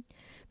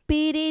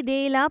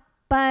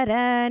பிரிதிலப்பர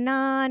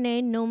நான்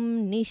என்னும்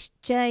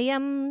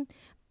நிச்சயம்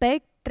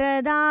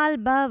பெற்றதால்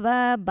பவ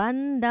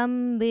பந்தம்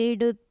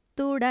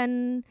விடுத்துடன்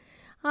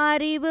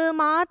அறிவு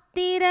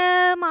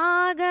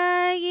மாத்திரமாக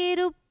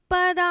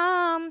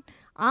இருப்பதாம்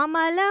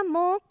அமல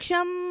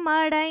மோக்ஷம்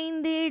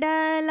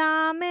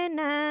அடைந்திடலாமென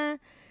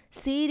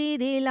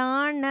சிறிதில்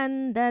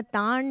ஆனந்த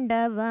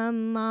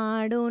தாண்டவம்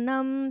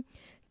ஆடுனம்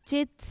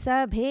சித்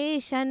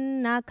சபேஷன்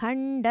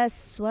அகண்டஸ்வரூபமே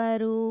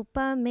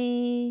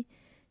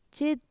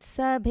चित्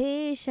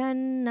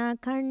सभेशन्न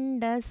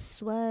खण्डस्वरूपमे.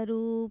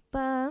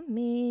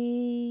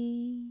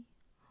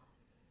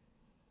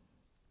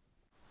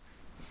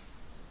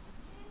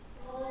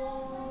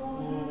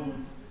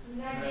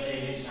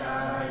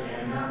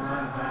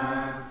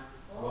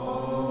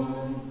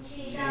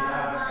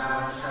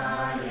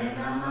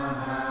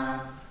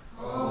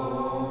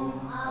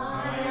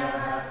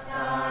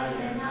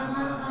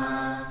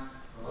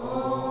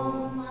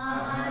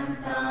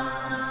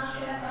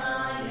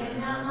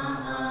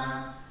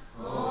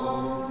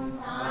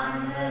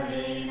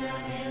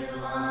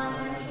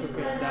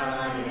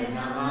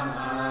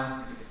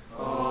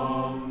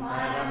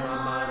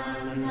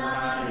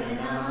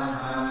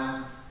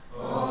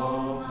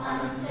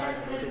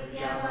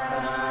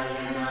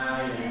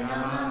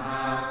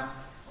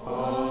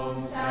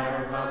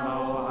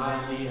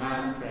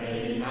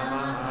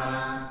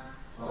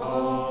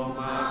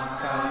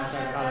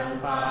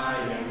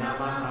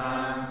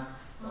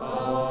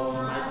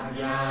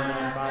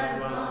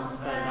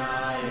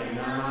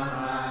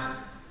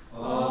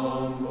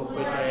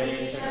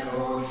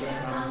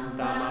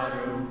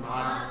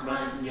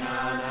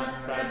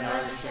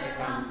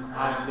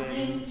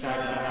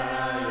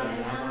 Advinchadaya